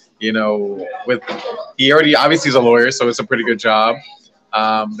happened. With he already obviously he's a lawyer, so it's a pretty good job.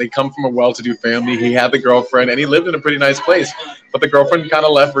 They come from a well-to-do family. He had the girlfriend, and he lived in a pretty nice place. But the girlfriend kind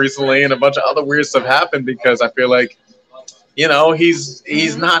of left recently, and a bunch of other weird stuff happened because I feel like,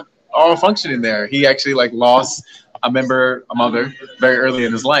 he's not all functioning there. He actually lost a mother very early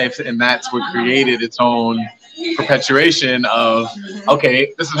in his life, and that's what created its own perpetuation of,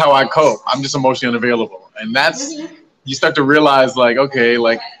 okay, this is how I cope. I'm just emotionally unavailable, and that's you start to realize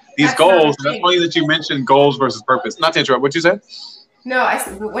these goals. That's funny that you mentioned goals versus purpose. Not to interrupt. What you said? No,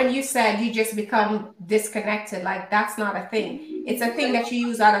 when you said you just become disconnected, like that's not a thing. It's a thing that you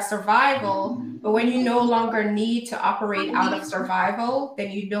use out of survival. But when you no longer need to operate out of survival, then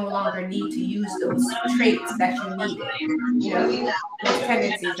you no longer need to use those traits that you needed, those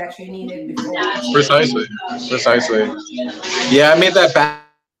tendencies that you needed before. Precisely. Yeah, I made that back.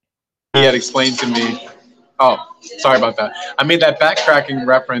 He had explained to me. Oh, sorry about that. I made that backtracking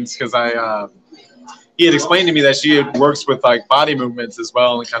reference because he had explained to me that she works with body movements as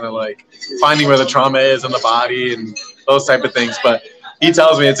well, and kind of finding where the trauma is in the body and those type of things. But he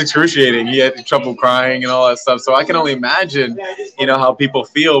tells me it's excruciating. He had trouble crying and all that stuff. So I can only imagine, how people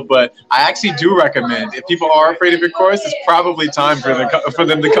feel. But I actually do recommend, if people are afraid of your course, it's probably time for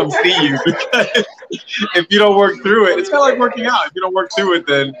them to come see you. Because if you don't work through it, it's kind of like working out. If you don't work through it,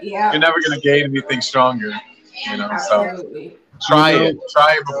 then you're never going to gain anything stronger. Absolutely. So try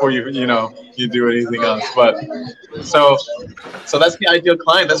it before you do anything else. But so that's the ideal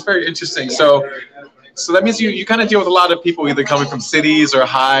client. That's very interesting. So that means you kind of deal with a lot of people either coming from cities or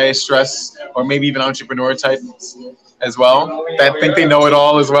high stress, or maybe even entrepreneur types as well, that think they know it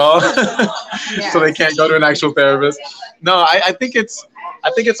all as well. So they can't go to an actual therapist. No, I think it's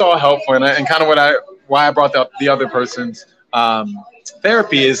all helpful, and kind of why I brought up the other person's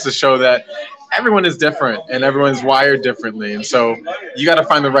therapy is to show that everyone is different and everyone's wired differently, and so you got to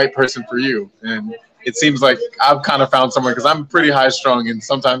find the right person for you. And it seems like I've kind of found someone, because I'm pretty high strung and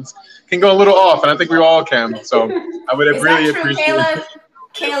sometimes can go a little off, and I think we all can. So I would really appreciate it.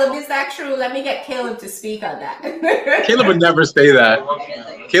 Caleb, is that true? Let me get Caleb to speak on that. Caleb would never say that.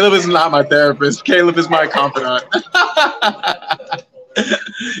 Caleb is not my therapist. Caleb is my confidant.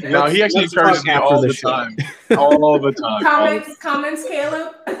 No, he actually encourages me all the time. All the time. Comments,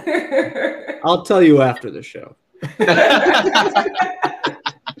 Caleb? I'll tell you after the show.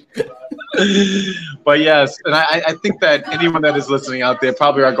 But yes, and I think that anyone that is listening out there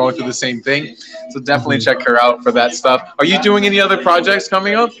probably are going through the same thing. So definitely check her out for that stuff. Are you doing any other projects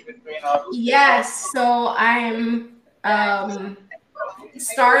coming up? Yes. So I'm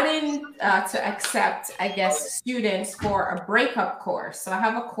starting to accept, I guess, students for a breakup course. So I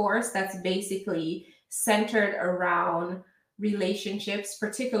have a course that's basically centered around relationships,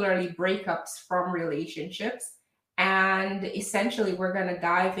 particularly breakups from relationships. And essentially, we're going to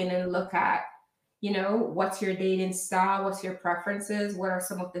dive in and look at, what's your dating style? What's your preferences? What are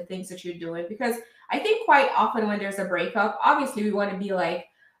some of the things that you're doing? Because I think quite often when there's a breakup, obviously we want to be like,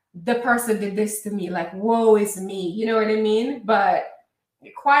 the person did this to me, like, woe is me. You know what I mean? But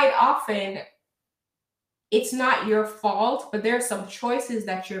quite often, it's not your fault, but there are some choices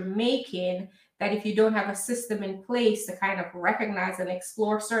that you're making that if you don't have a system in place to kind of recognize and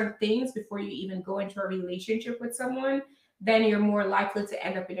explore certain things before you even go into a relationship with someone, then you're more likely to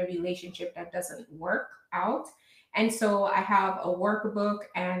end up in a relationship that doesn't work out. And so I have a workbook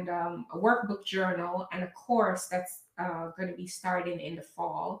and a workbook journal and a course that's going to be starting in the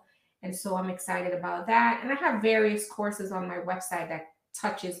fall. And so I'm excited about that. And I have various courses on my website that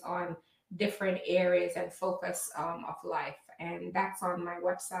touches on different areas and focus of life. And that's on my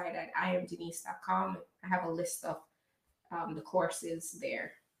website at iamdenise.com. I have a list of the courses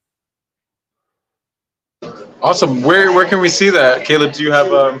there. Awesome. Where can we see that? Caleb, do you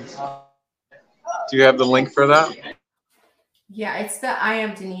have the link for that? Yeah, it's the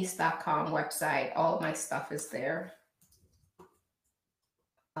iamdenise.com website. All of my stuff is there.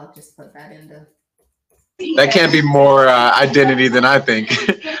 I'll just put that in the... That can't be more identity than I think.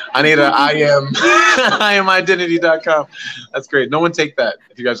 I need a iamidentity.com. That's great. No one take that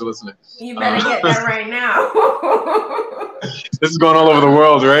if you guys are listening. You better get that right now. This is going all over the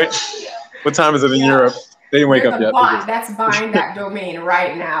world, right? What time is it in Europe? They didn't wake up yet. That's buying that domain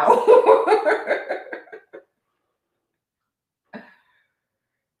right now.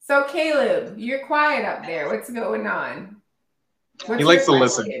 So Caleb, you're quiet up there. What's going on? He likes to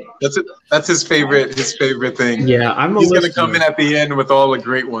listen. That's it. That's his favorite thing. Yeah, He's gonna come in at the end with all the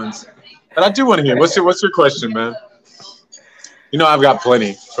great ones. But I do want to hear. What's your question, man? You know I've got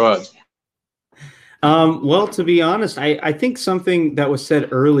plenty. Go ahead. Well, to be honest, I think something that was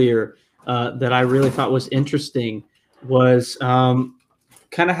said earlier that I really thought was interesting was kind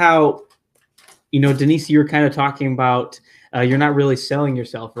of how, Denise, you were kind of talking about you're not really selling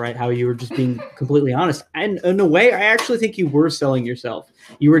yourself, right? How you were just being completely honest. And in a way, I actually think you were selling yourself.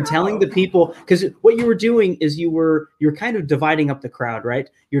 You were telling the people, because what you were doing is you're kind of dividing up the crowd, right?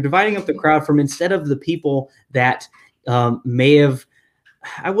 You're dividing up the crowd from, instead of the people that may have,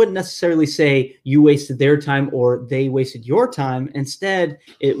 I wouldn't necessarily say you wasted their time or they wasted your time. Instead,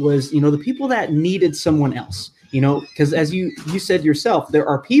 it was, the people that needed someone else, because as you said yourself, there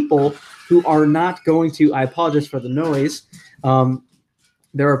are people who are not going to, I apologize for the noise.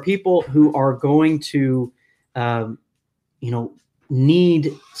 There are people who are going to,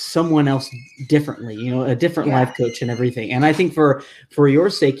 need someone else differently, a different life coach and everything. And I think for your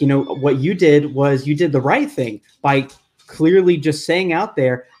sake, what you did was you did the right thing by clearly just saying out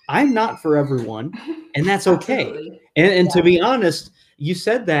there, I'm not for everyone, and that's okay. And to be honest, you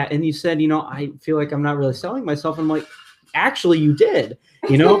said that, and you said, I feel like I'm not really selling myself. I'm like, actually, you did.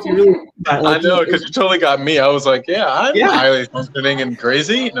 If you really, I know, because you totally got me. I was like, I'm highly functioning and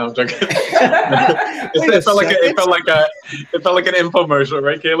crazy. No, I'm joking. It felt like an infomercial,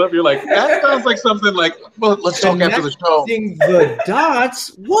 right, Caleb? You're like, that sounds like something like, well, let's talk after the show. The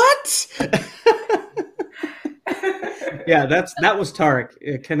dots. What? Yeah, that was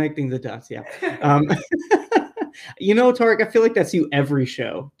Tarek connecting the dots. Yeah. Tarek, I feel like that's you every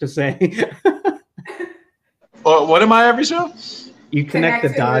show to say. Well, what am I every show? You connect the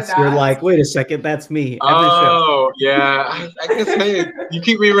dots. You're like, wait a second, that's me. Show. Yeah. I guess, hey, you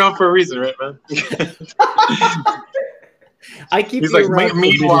keep me around for a reason, right, man? I keep He's you like, around.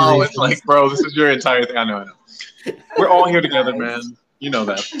 meanwhile, it's like, bro, this is your entire thing. I know. We're all here together, man. You know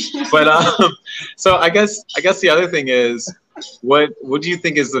that. But so I guess the other thing is, what do you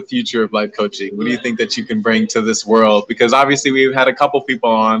think is the future of life coaching? What do you think that you can bring to this world? Because obviously we've had a couple people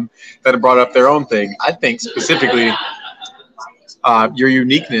on that have brought up their own thing. I think specifically your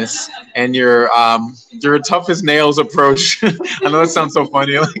uniqueness and your tough as nails approach. I know that sounds so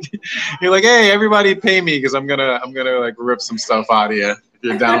funny. You're like, hey, everybody pay me because I'm gonna like rip some stuff out of you if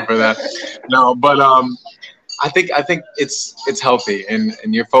you're down for that. No, but I think it's healthy, and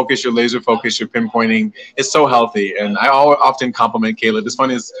your focus, your laser focus, your pinpointing is so healthy. And I often compliment Caleb. It's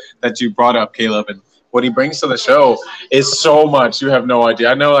funny that you brought up Caleb, and what he brings to the show is so much. You have no idea.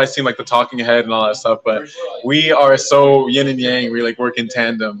 I know I seem like the talking head and all that stuff, but we are so yin and yang. We like work in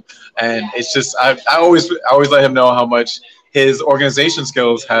tandem, and it's just I always let him know how much his organization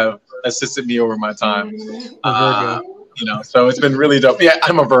skills have assisted me over my time. So it's been really dope. Yeah,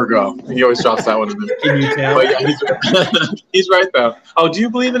 I'm a Virgo. He always drops that one in there. Can you tell? But yeah, he's right though. Oh, do you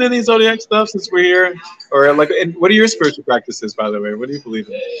believe in any zodiac stuff since we're here? Or and what are your spiritual practices, by the way? What do you believe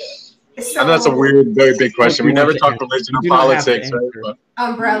in? I know that's a weird, very big question. We never talk religion or politics, right? But,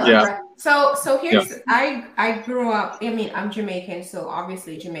 umbrella. So here's I grew up. I mean, I'm Jamaican, so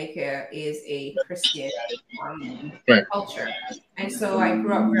obviously Jamaica is a Christian culture, and so I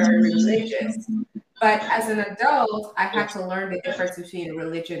grew up very religious. But as an adult, I had to learn the difference between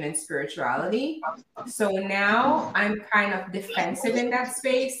religion and spirituality. So now I'm kind of defensive in that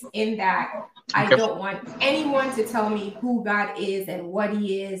space, in that I Okay. don't want anyone to tell me who God is and what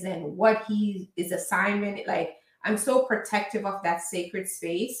he is and what he is assignment. Like, I'm so protective of that sacred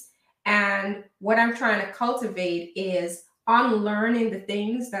space. And what I'm trying to cultivate is unlearning the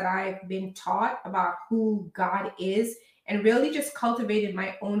things that I've been taught about who God is, and really just cultivated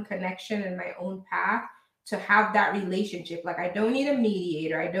my own connection and my own path to have that relationship. Like, I don't need a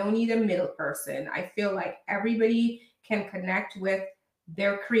mediator, I don't need a middle person. I feel like everybody can connect with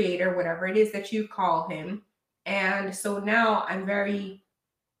their creator, whatever it is that you call him. And so now I'm very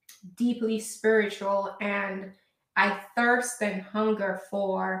deeply spiritual, and I thirst and hunger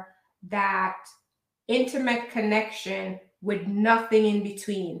for that intimate connection with nothing in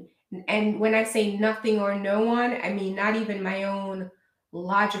between. And when I say nothing or no one, I mean not even my own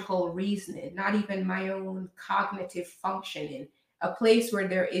logical reasoning, not even my own cognitive functioning, a place where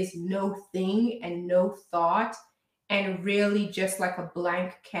there is no thing and no thought, and really just like a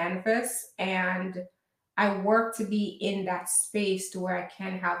blank canvas. And I work to be in that space to where I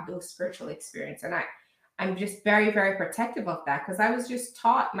can have those spiritual experiences. And I'm just very, very protective of that, because I was just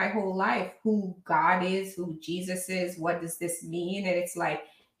taught my whole life who God is, who Jesus is, what does this mean? And it's like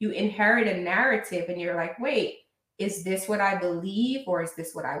you inherit a narrative and you're like, wait, is this what I believe, or is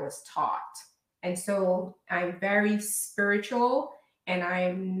this what I was taught? And so I'm very spiritual and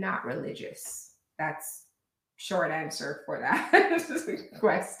I'm not religious. That's short answer for that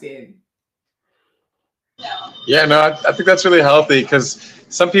question. Yeah, no, I think that's really healthy, because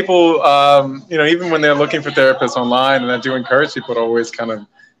some people, even when they're looking for therapists online, and I do encourage people to always kind of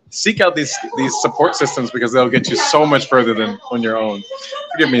seek out these support systems, because they'll get you so much further than on your own.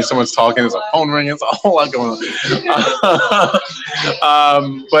 Forgive me, someone's talking, there's a phone ringing, there's a whole lot going on.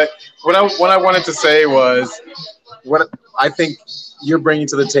 But what I wanted to say was, what I think you're bringing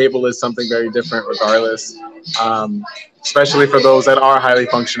to the table is something very different, regardless. Especially for those that are highly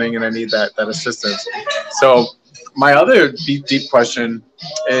functioning and I need that assistance. So my other deep question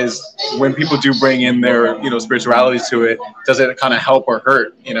is, when people do bring in their spirituality to it, does it kind of help or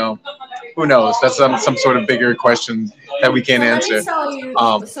hurt? Who knows? That's some sort of bigger question that we can't answer.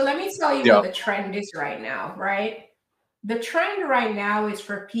 So let me tell you Yeah. what the trend is right now, right? The trend right now is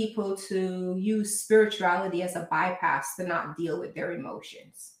for people to use spirituality as a bypass to not deal with their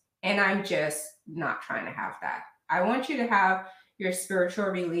emotions. And I'm just not trying to have that. I want you to have your spiritual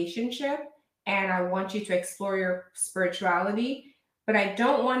relationship, and I want you to explore your spirituality, but I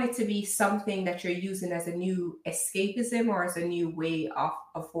don't want it to be something that you're using as a new escapism or as a new way of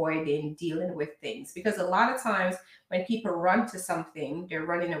avoiding dealing with things. Because a lot of times when people run to something, they're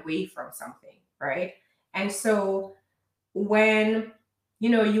running away from something, right? And so when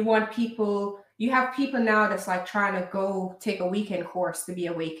you want people, you have people now that's like trying to go take a weekend course to be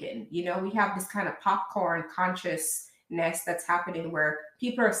awakened. We have this kind of popcorn consciousness that's happening where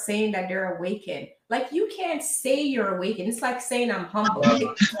people are saying that they're awakened. Like, you can't say you're awakened. It's like saying I'm humble.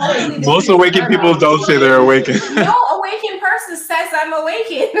 Totally Most awakened people don't say they're awakened. No awakened person says I'm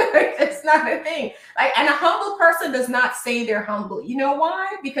awakened. It's not a thing. Like, and a humble person does not say they're humble. You know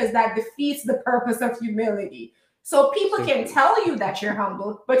why? Because that defeats the purpose of humility. So people can tell you that you're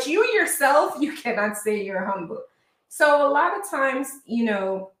humble, but you yourself, you cannot say you're humble. So a lot of times,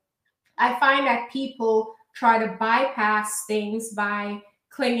 I find that people try to bypass things by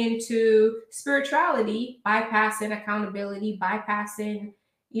clinging to spirituality, bypassing accountability, bypassing,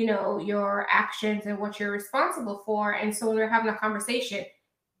 your actions and what you're responsible for. And so when we're having a conversation,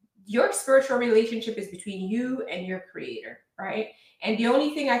 your spiritual relationship is between you and your creator, right? And the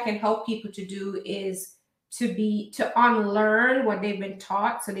only thing I can help people to do is to unlearn what they've been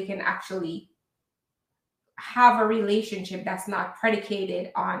taught, so they can actually have a relationship that's not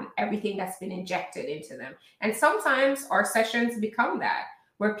predicated on everything that's been injected into them. And sometimes our sessions become that,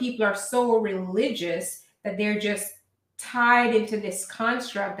 where people are so religious that they're just tied into this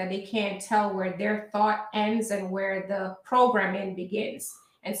construct that they can't tell where their thought ends and where the programming begins.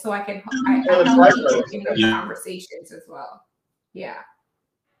 And so I help people in those conversations as well. Yeah.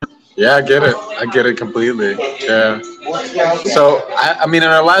 Yeah, I get it. I get it completely. Yeah. So, I mean, in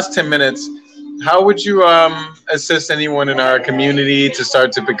our last 10 minutes, how would you assist anyone in our community to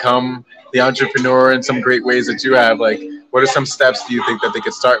start to become the entrepreneur in some great ways that you have? Like, what are some steps do you think that they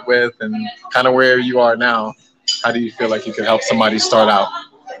could start with, and kind of where you are now? How do you feel like you could help somebody start out?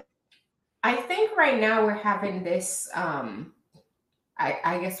 I think right now we're having this,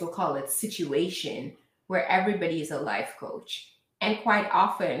 I guess we'll call it situation, where everybody is a life coach. And quite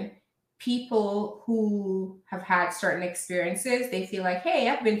often, people who have had certain experiences, they feel like, hey,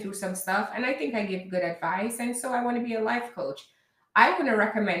 I've been through some stuff and I think I give good advice. And so I want to be a life coach. I wouldn't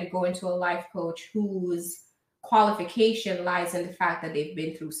recommend going to a life coach whose qualification lies in the fact that they've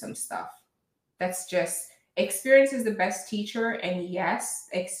been through some stuff. That's just, experience is the best teacher. And yes,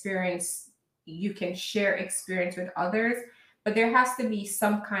 experience, you can share experience with others, but there has to be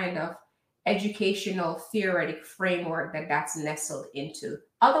some kind of educational theoretic framework that's nestled into.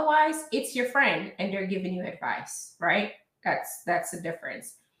 Otherwise, it's your friend and they're giving you advice, right? That's the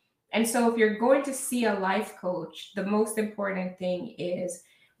difference. And so if you're going to see a life coach, the most important thing is,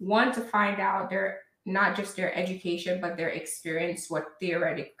 one, to find out not just their education, but their experience, what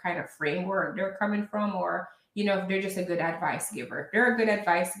theoretic kind of framework they're coming from, or, if they're just a good advice giver. If they're a good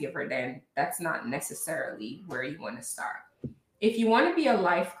advice giver, then that's not necessarily where you want to start. If you want to be a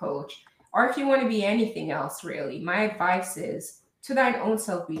life coach, or if you want to be anything else, really, my advice is, to thine own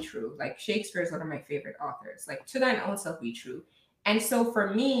self be true. Like, Shakespeare is one of my favorite authors. Like, to thine own self be true. And so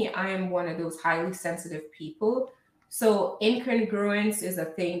for me, I am one of those highly sensitive people. So incongruence is a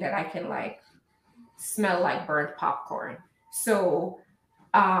thing that I can smell like burnt popcorn. So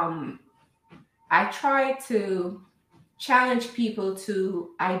I try to challenge people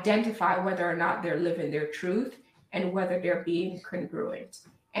to identify whether or not they're living their truth and whether they're being congruent.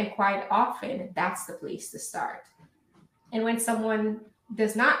 And quite often, that's the place to start. And when someone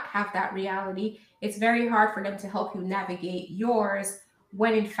does not have that reality, it's very hard for them to help you navigate yours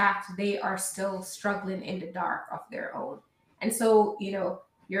when in fact they are still struggling in the dark of their own. And so,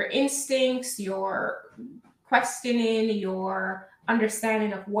 your instincts, your questioning, your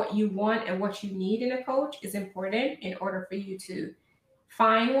understanding of what you want and what you need in a coach is important in order for you to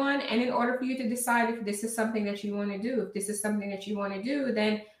find one, and in order for you to decide if this is something that you want to do. If this is something that you want to do,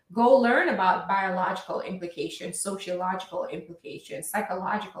 then go learn about biological implications, sociological implications,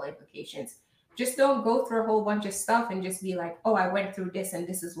 psychological implications. Just don't go through a whole bunch of stuff and just be like, oh, I went through this and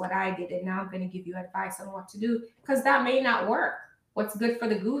this is what I did, and now I'm going to give you advice on what to do, because that may not work. What's good for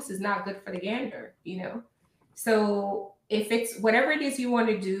the goose is not good for the gander, So if it's whatever it is you want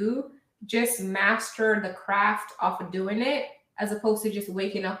to do, just master the craft of doing it, as opposed to just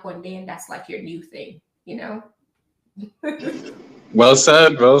waking up one day and that's like your new thing, Well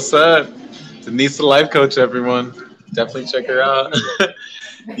said. Well said. Denise, the life coach, everyone. Definitely check her out.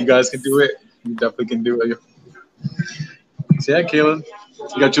 You guys can do it. You definitely can do it. So yeah, Caleb,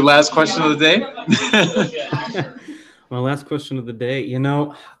 you got your last question of the day? My last question of the day.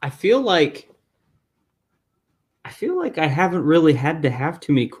 I feel like I haven't really had to have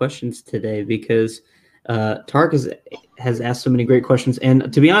too many questions today, because Tarek has asked so many great questions.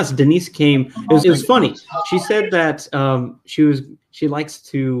 And to be honest, Denise came. It was funny. She said that she likes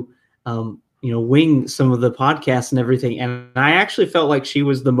to wing some of the podcasts and everything. And I actually felt like she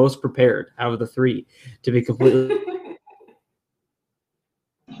was the most prepared out of the three, to be completely.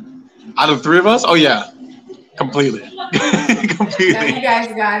 Out of three of us? Oh yeah, completely. Completely. No, you guys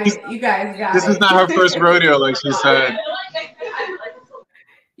got it. You guys got it. This is not her first rodeo, like she said.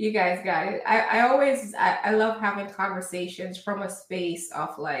 You guys got it. I love having conversations from a space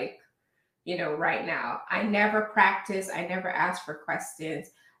of right now. I never practice. I never ask for questions.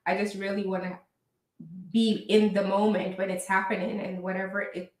 I just really want to be in the moment when it's happening, and whatever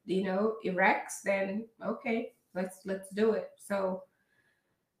it, erects, then okay, let's do it. So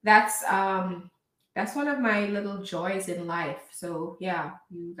that's one of my little joys in life. So yeah,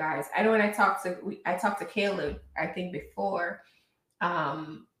 you guys, I know when I talked to Caleb, I think before,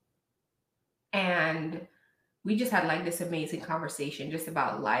 and we just had this amazing conversation just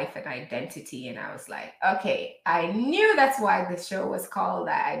about life and identity. And I was like, okay, I knew that's why the show was called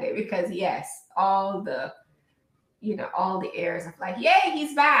that, because yes, all the airs of yay,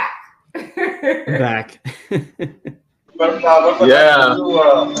 he's back. Back. Yeah,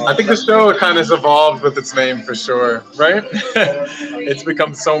 I think the show kind of evolved with its name for sure, right? It's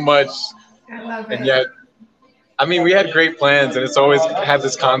become so much. I love it. And yet, we had great plans, and it's always had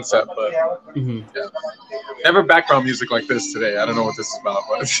this concept, but yeah. Never background music like this today. I don't know what this is about,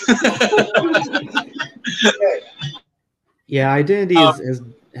 but yeah, identity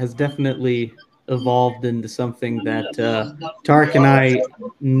has definitely evolved into something that Tarek and I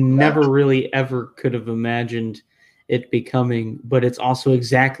never really ever could have imagined it becoming, but it's also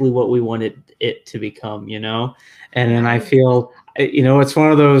exactly what we wanted it to become, And then I feel, it's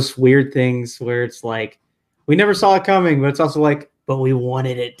one of those weird things where it's like, we never saw it coming, but it's also but we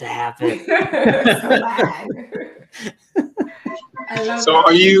wanted it to happen. So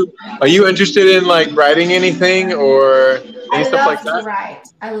are you interested in writing anything or any stuff like that?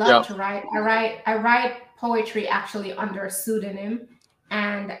 I love to write. I write poetry actually under a pseudonym.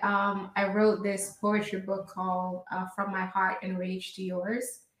 And I wrote this poetry book called From My Heart and Rage to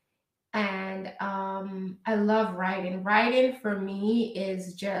Yours. And I love writing. Writing for me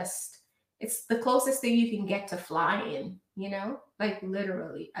is just, it's the closest thing you can get to flying, you know, like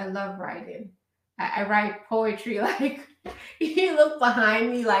literally. I love writing. I write poetry. Like, if you look behind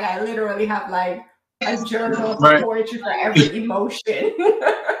me, like I literally have like a journal of Right. poetry for every emotion.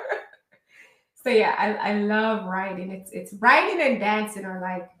 So yeah, I love writing. It's writing and dancing are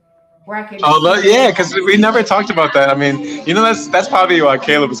like where I can. Yeah, because we never talked about that. I mean, you know, that's probably why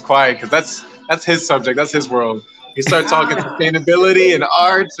Caleb is quiet, because that's his subject, that's his world. You start talking sustainability and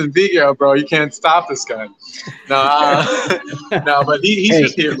arts and video, bro, you can't stop this guy. No, but he's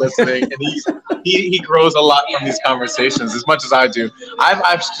just here listening, and he grows a lot from these conversations as much as I do. I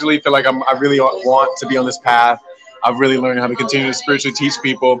actually feel like I really want to be on this path. I've really learned how to continue to spiritually teach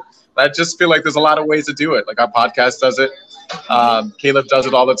people. I just feel like there's a lot of ways to do it. Like our podcast does it. Caleb does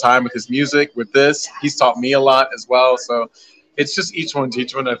it all the time with his music, with this. He's taught me a lot as well. So it's just each one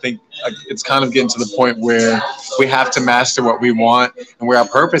teach one. I think it's kind of getting to the point where we have to master what we want and where our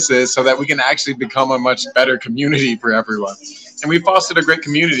purpose is, so that we can actually become a much better community for everyone. And we fostered a great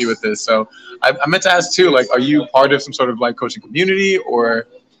community with this. So I meant to ask too, like, are you part of some sort of life coaching community, or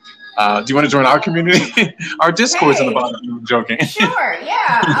do you want to join our community? Our Discord's in the bottom. I'm joking. Sure,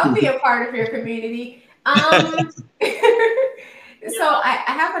 yeah, I'll be a part of your community. So I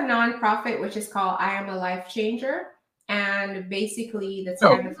have a nonprofit which is called I Am a Life Changer, and basically that's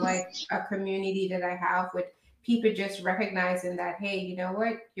kind of like a community that I have with people just recognizing that, hey, you know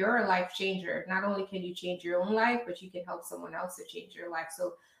what, you're a life changer. Not only can you change your own life, but you can help someone else to change your life.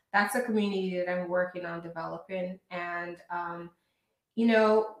 So that's a community that I'm working on developing, and you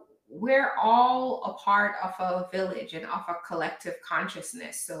know, we're all a part of a village and of a collective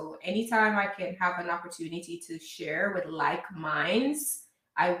consciousness. So anytime I can have an opportunity to share with like minds,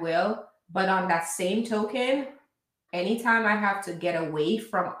 I will. But on that same token, anytime I have to get away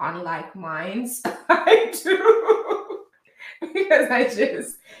from unlike minds, I do.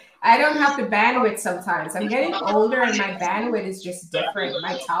 Because I don't have the bandwidth sometimes. I'm getting older and my bandwidth is just different.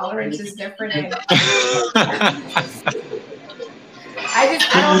 My tolerance is different. And I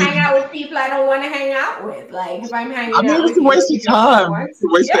don't hang out with people I don't want to hang out with. Like if I'm hanging out with it's a waste of time. It's a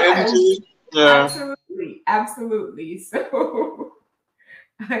waste of energy. Yeah. Absolutely. So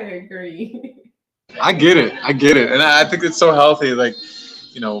I agree. I get it. And I think it's so healthy. Like,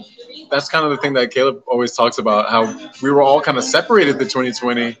 you know, that's kind of the thing that Caleb always talks about, how we were all kind of separated in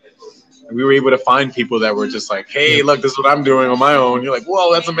 2020. And we were able to find people that were just like, hey, look, this is what I'm doing on my own. You're like,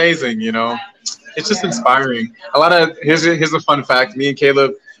 whoa, that's amazing, you know? It's just inspiring. Here's a fun fact. Me and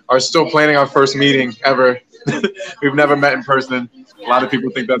Caleb are still planning our first meeting ever. We've never met in person. A lot of people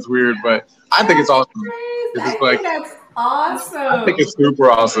think that's weird, but I think it's awesome. It's like, that's awesome. I think it's super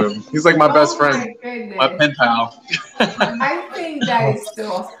awesome. He's like my best friend, my pen pal. I think that is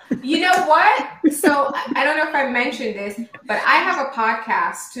so awesome. You know what? So I don't know if I mentioned this, but I have a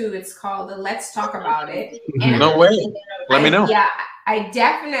podcast too. It's called the Let's Talk About It. And No way. Let me know. Yeah, I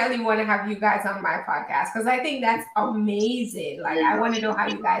definitely want to have you guys on my podcast because I think that's amazing. Like, I want to know how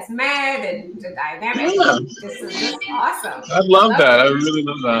you guys met and the dynamic. Yeah. This is just awesome. I love that. I really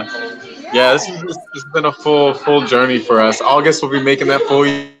love that. Yeah, this has been a full journey for us. August will be making that full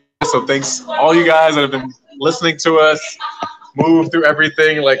year. So thanks all you guys that have been listening to us move through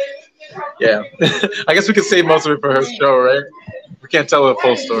everything. Like, yeah, I guess we could save most of it for her show, right? We can't tell the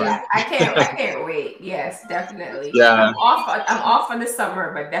full story. Yeah, I can't wait. Yes, definitely. Yeah. I'm off on the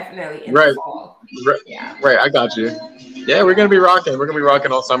summer, but definitely in the fall. Yeah. Right. I got you. Yeah, we're gonna be rocking. We're gonna be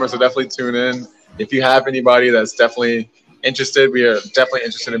rocking all summer. So definitely tune in. If you have anybody that's definitely interested, we are definitely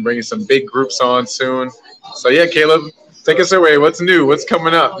interested in bringing some big groups on soon. So yeah, Caleb, take us away. What's new? What's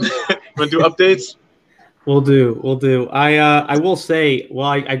coming up? Want to do updates? We'll do. I will say, well,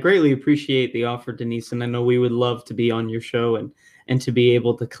 I greatly appreciate the offer, Denise, and I know we would love to be on your show and to be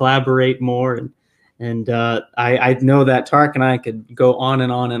able to collaborate more. And I know that Tarek and I could go on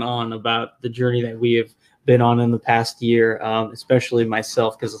and on and on about the journey that we have been on in the past year, especially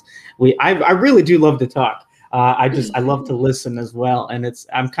myself, because I really do love to talk. I love to listen as well, and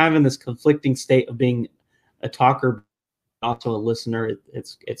I'm kind of in this conflicting state of being a talker, also a listener.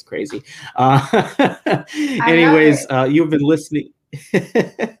 It's crazy. Anyways, you've been listening.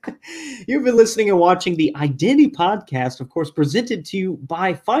 You've been listening and watching the Identity Podcast, of course, presented to you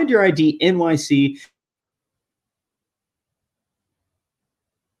by Find Your ID NYC.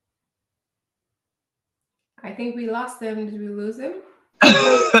 I think we lost them. Did we lose them?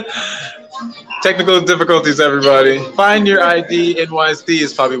 Technical difficulties, everybody. Find Your ID NYC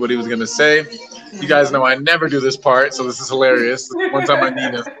is probably what he was going to say. You guys know I never do this part, so this is hilarious. One time I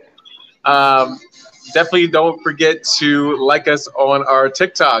need it. Definitely don't forget to like us on our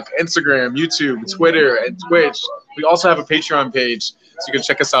TikTok, Instagram, YouTube, Twitter, and Twitch. We also have a Patreon page, so you can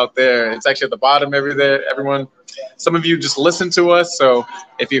check us out there. It's actually at the bottom everyone. Some of you just listen to us, so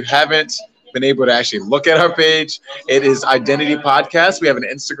if you haven't been able to actually look at our page, it is Identity Podcast. We have an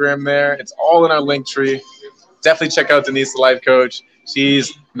Instagram there. It's all in our link tree. Definitely check out Denise, the life coach.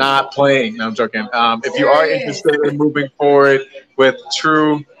 She's not playing. No, I'm joking. If you are interested in moving forward with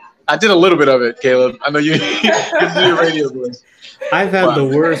True, I did a little bit of it, Caleb. I know you do your radio voice. I've had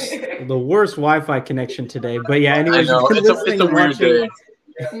the worst Wi-Fi connection today, but yeah. Anyways, I know. It's a weird day.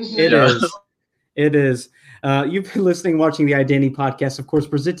 It is. You've been listening and watching the Identity Podcast, of course,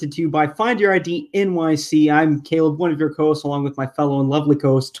 presented to you by Find Your ID NYC. I'm Caleb, one of your co-hosts, along with my fellow and lovely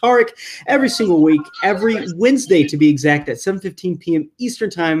co-host, Tariq. Every single week, every Wednesday to be exact, at 7:15 p.m. Eastern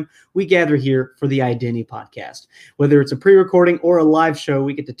Time, we gather here for the Identity Podcast. Whether it's a pre-recording or a live show,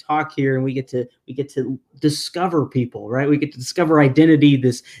 we get to talk here and we get to discover people, right? We get to discover identity,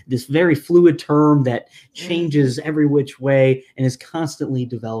 this very fluid term that changes every which way and is constantly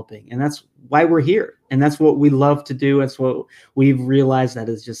developing. And that's why we're here. And that's what we love to do. That's what we've realized that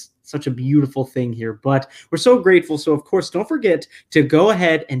is just such a beautiful thing here. But we're so grateful. So, of course, don't forget to go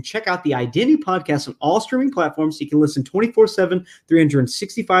ahead and check out the Identity Podcast on all streaming platforms. You can listen 24/7,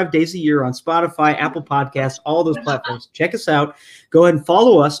 365 days a year on Spotify, Apple Podcasts, all those platforms. Check us out. Go ahead and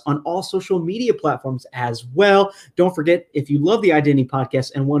follow us on all social media platforms as well. Don't forget, if you love the Identity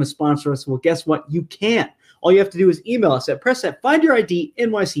Podcast and want to sponsor us, well, guess what? You can. All you have to do is email us at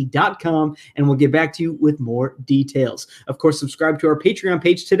press@findyouridnyc.com, and we'll get back to you with more details. Of course, subscribe to our Patreon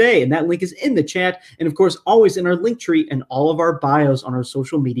page today, and that link is in the chat. And of course, always in our link tree and all of our bios on our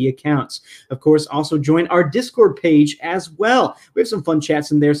social media accounts. Of course, also join our Discord page as well. We have some fun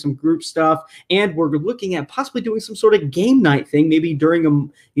chats in there, some group stuff, and we're looking at possibly doing some sort of game night thing, maybe during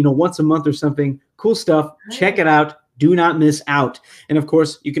once a month or something. Cool stuff. Check it out. Do not miss out. And of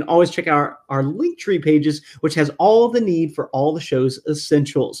course, you can always check out our Linktree pages, which has all the need for all the show's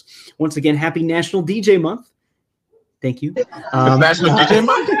essentials. Once again, happy National DJ Month. Thank you. National DJ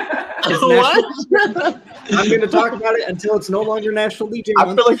Month? What? I'm going to talk about it until it's no longer National DJ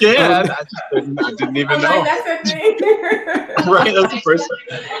Month. I feel like, I didn't even know. That's a thing. Right, that's the first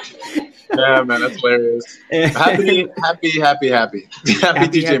thing. Yeah, man, that's hilarious. Happy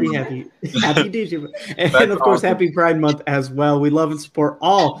DJ Month. Happy DJ Month. And of course, happy Pride Month as well. We love and support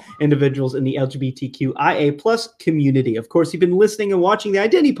all individuals in the LGBTQIA+ community. Of course, you've been listening and watching the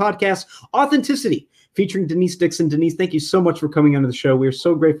Identity Podcast, Authenticity, featuring Denise Dixon. Denise, thank you so much for coming onto the show. We are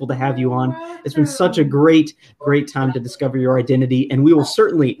so grateful to have you on. It's been such a great time to discover your identity, and we will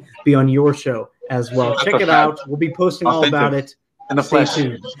certainly be on your show as well. Check it out. We'll be posting all about it. In the flesh.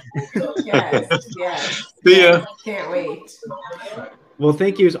 Yes. See ya. Can't wait. Well,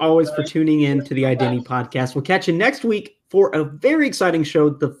 thank you as always for tuning in to the Identity Podcast. We'll catch you next week for a very exciting show,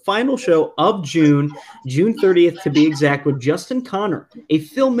 the final show of June 30th to be exact, with Justin Connor, a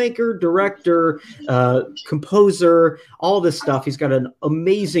filmmaker, director, composer, all this stuff. He's got an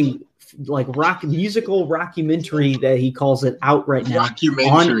amazing musical rockumentary that he calls it out right now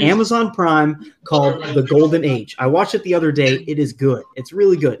on Amazon Prime called The Golden Age. I watched it the other day. It is good. It's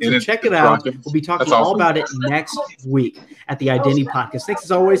really good. So check it out. We'll be talking all about it next week at the Identity Podcast. Thanks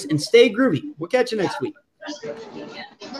as always, and stay groovy. We'll catch you next week.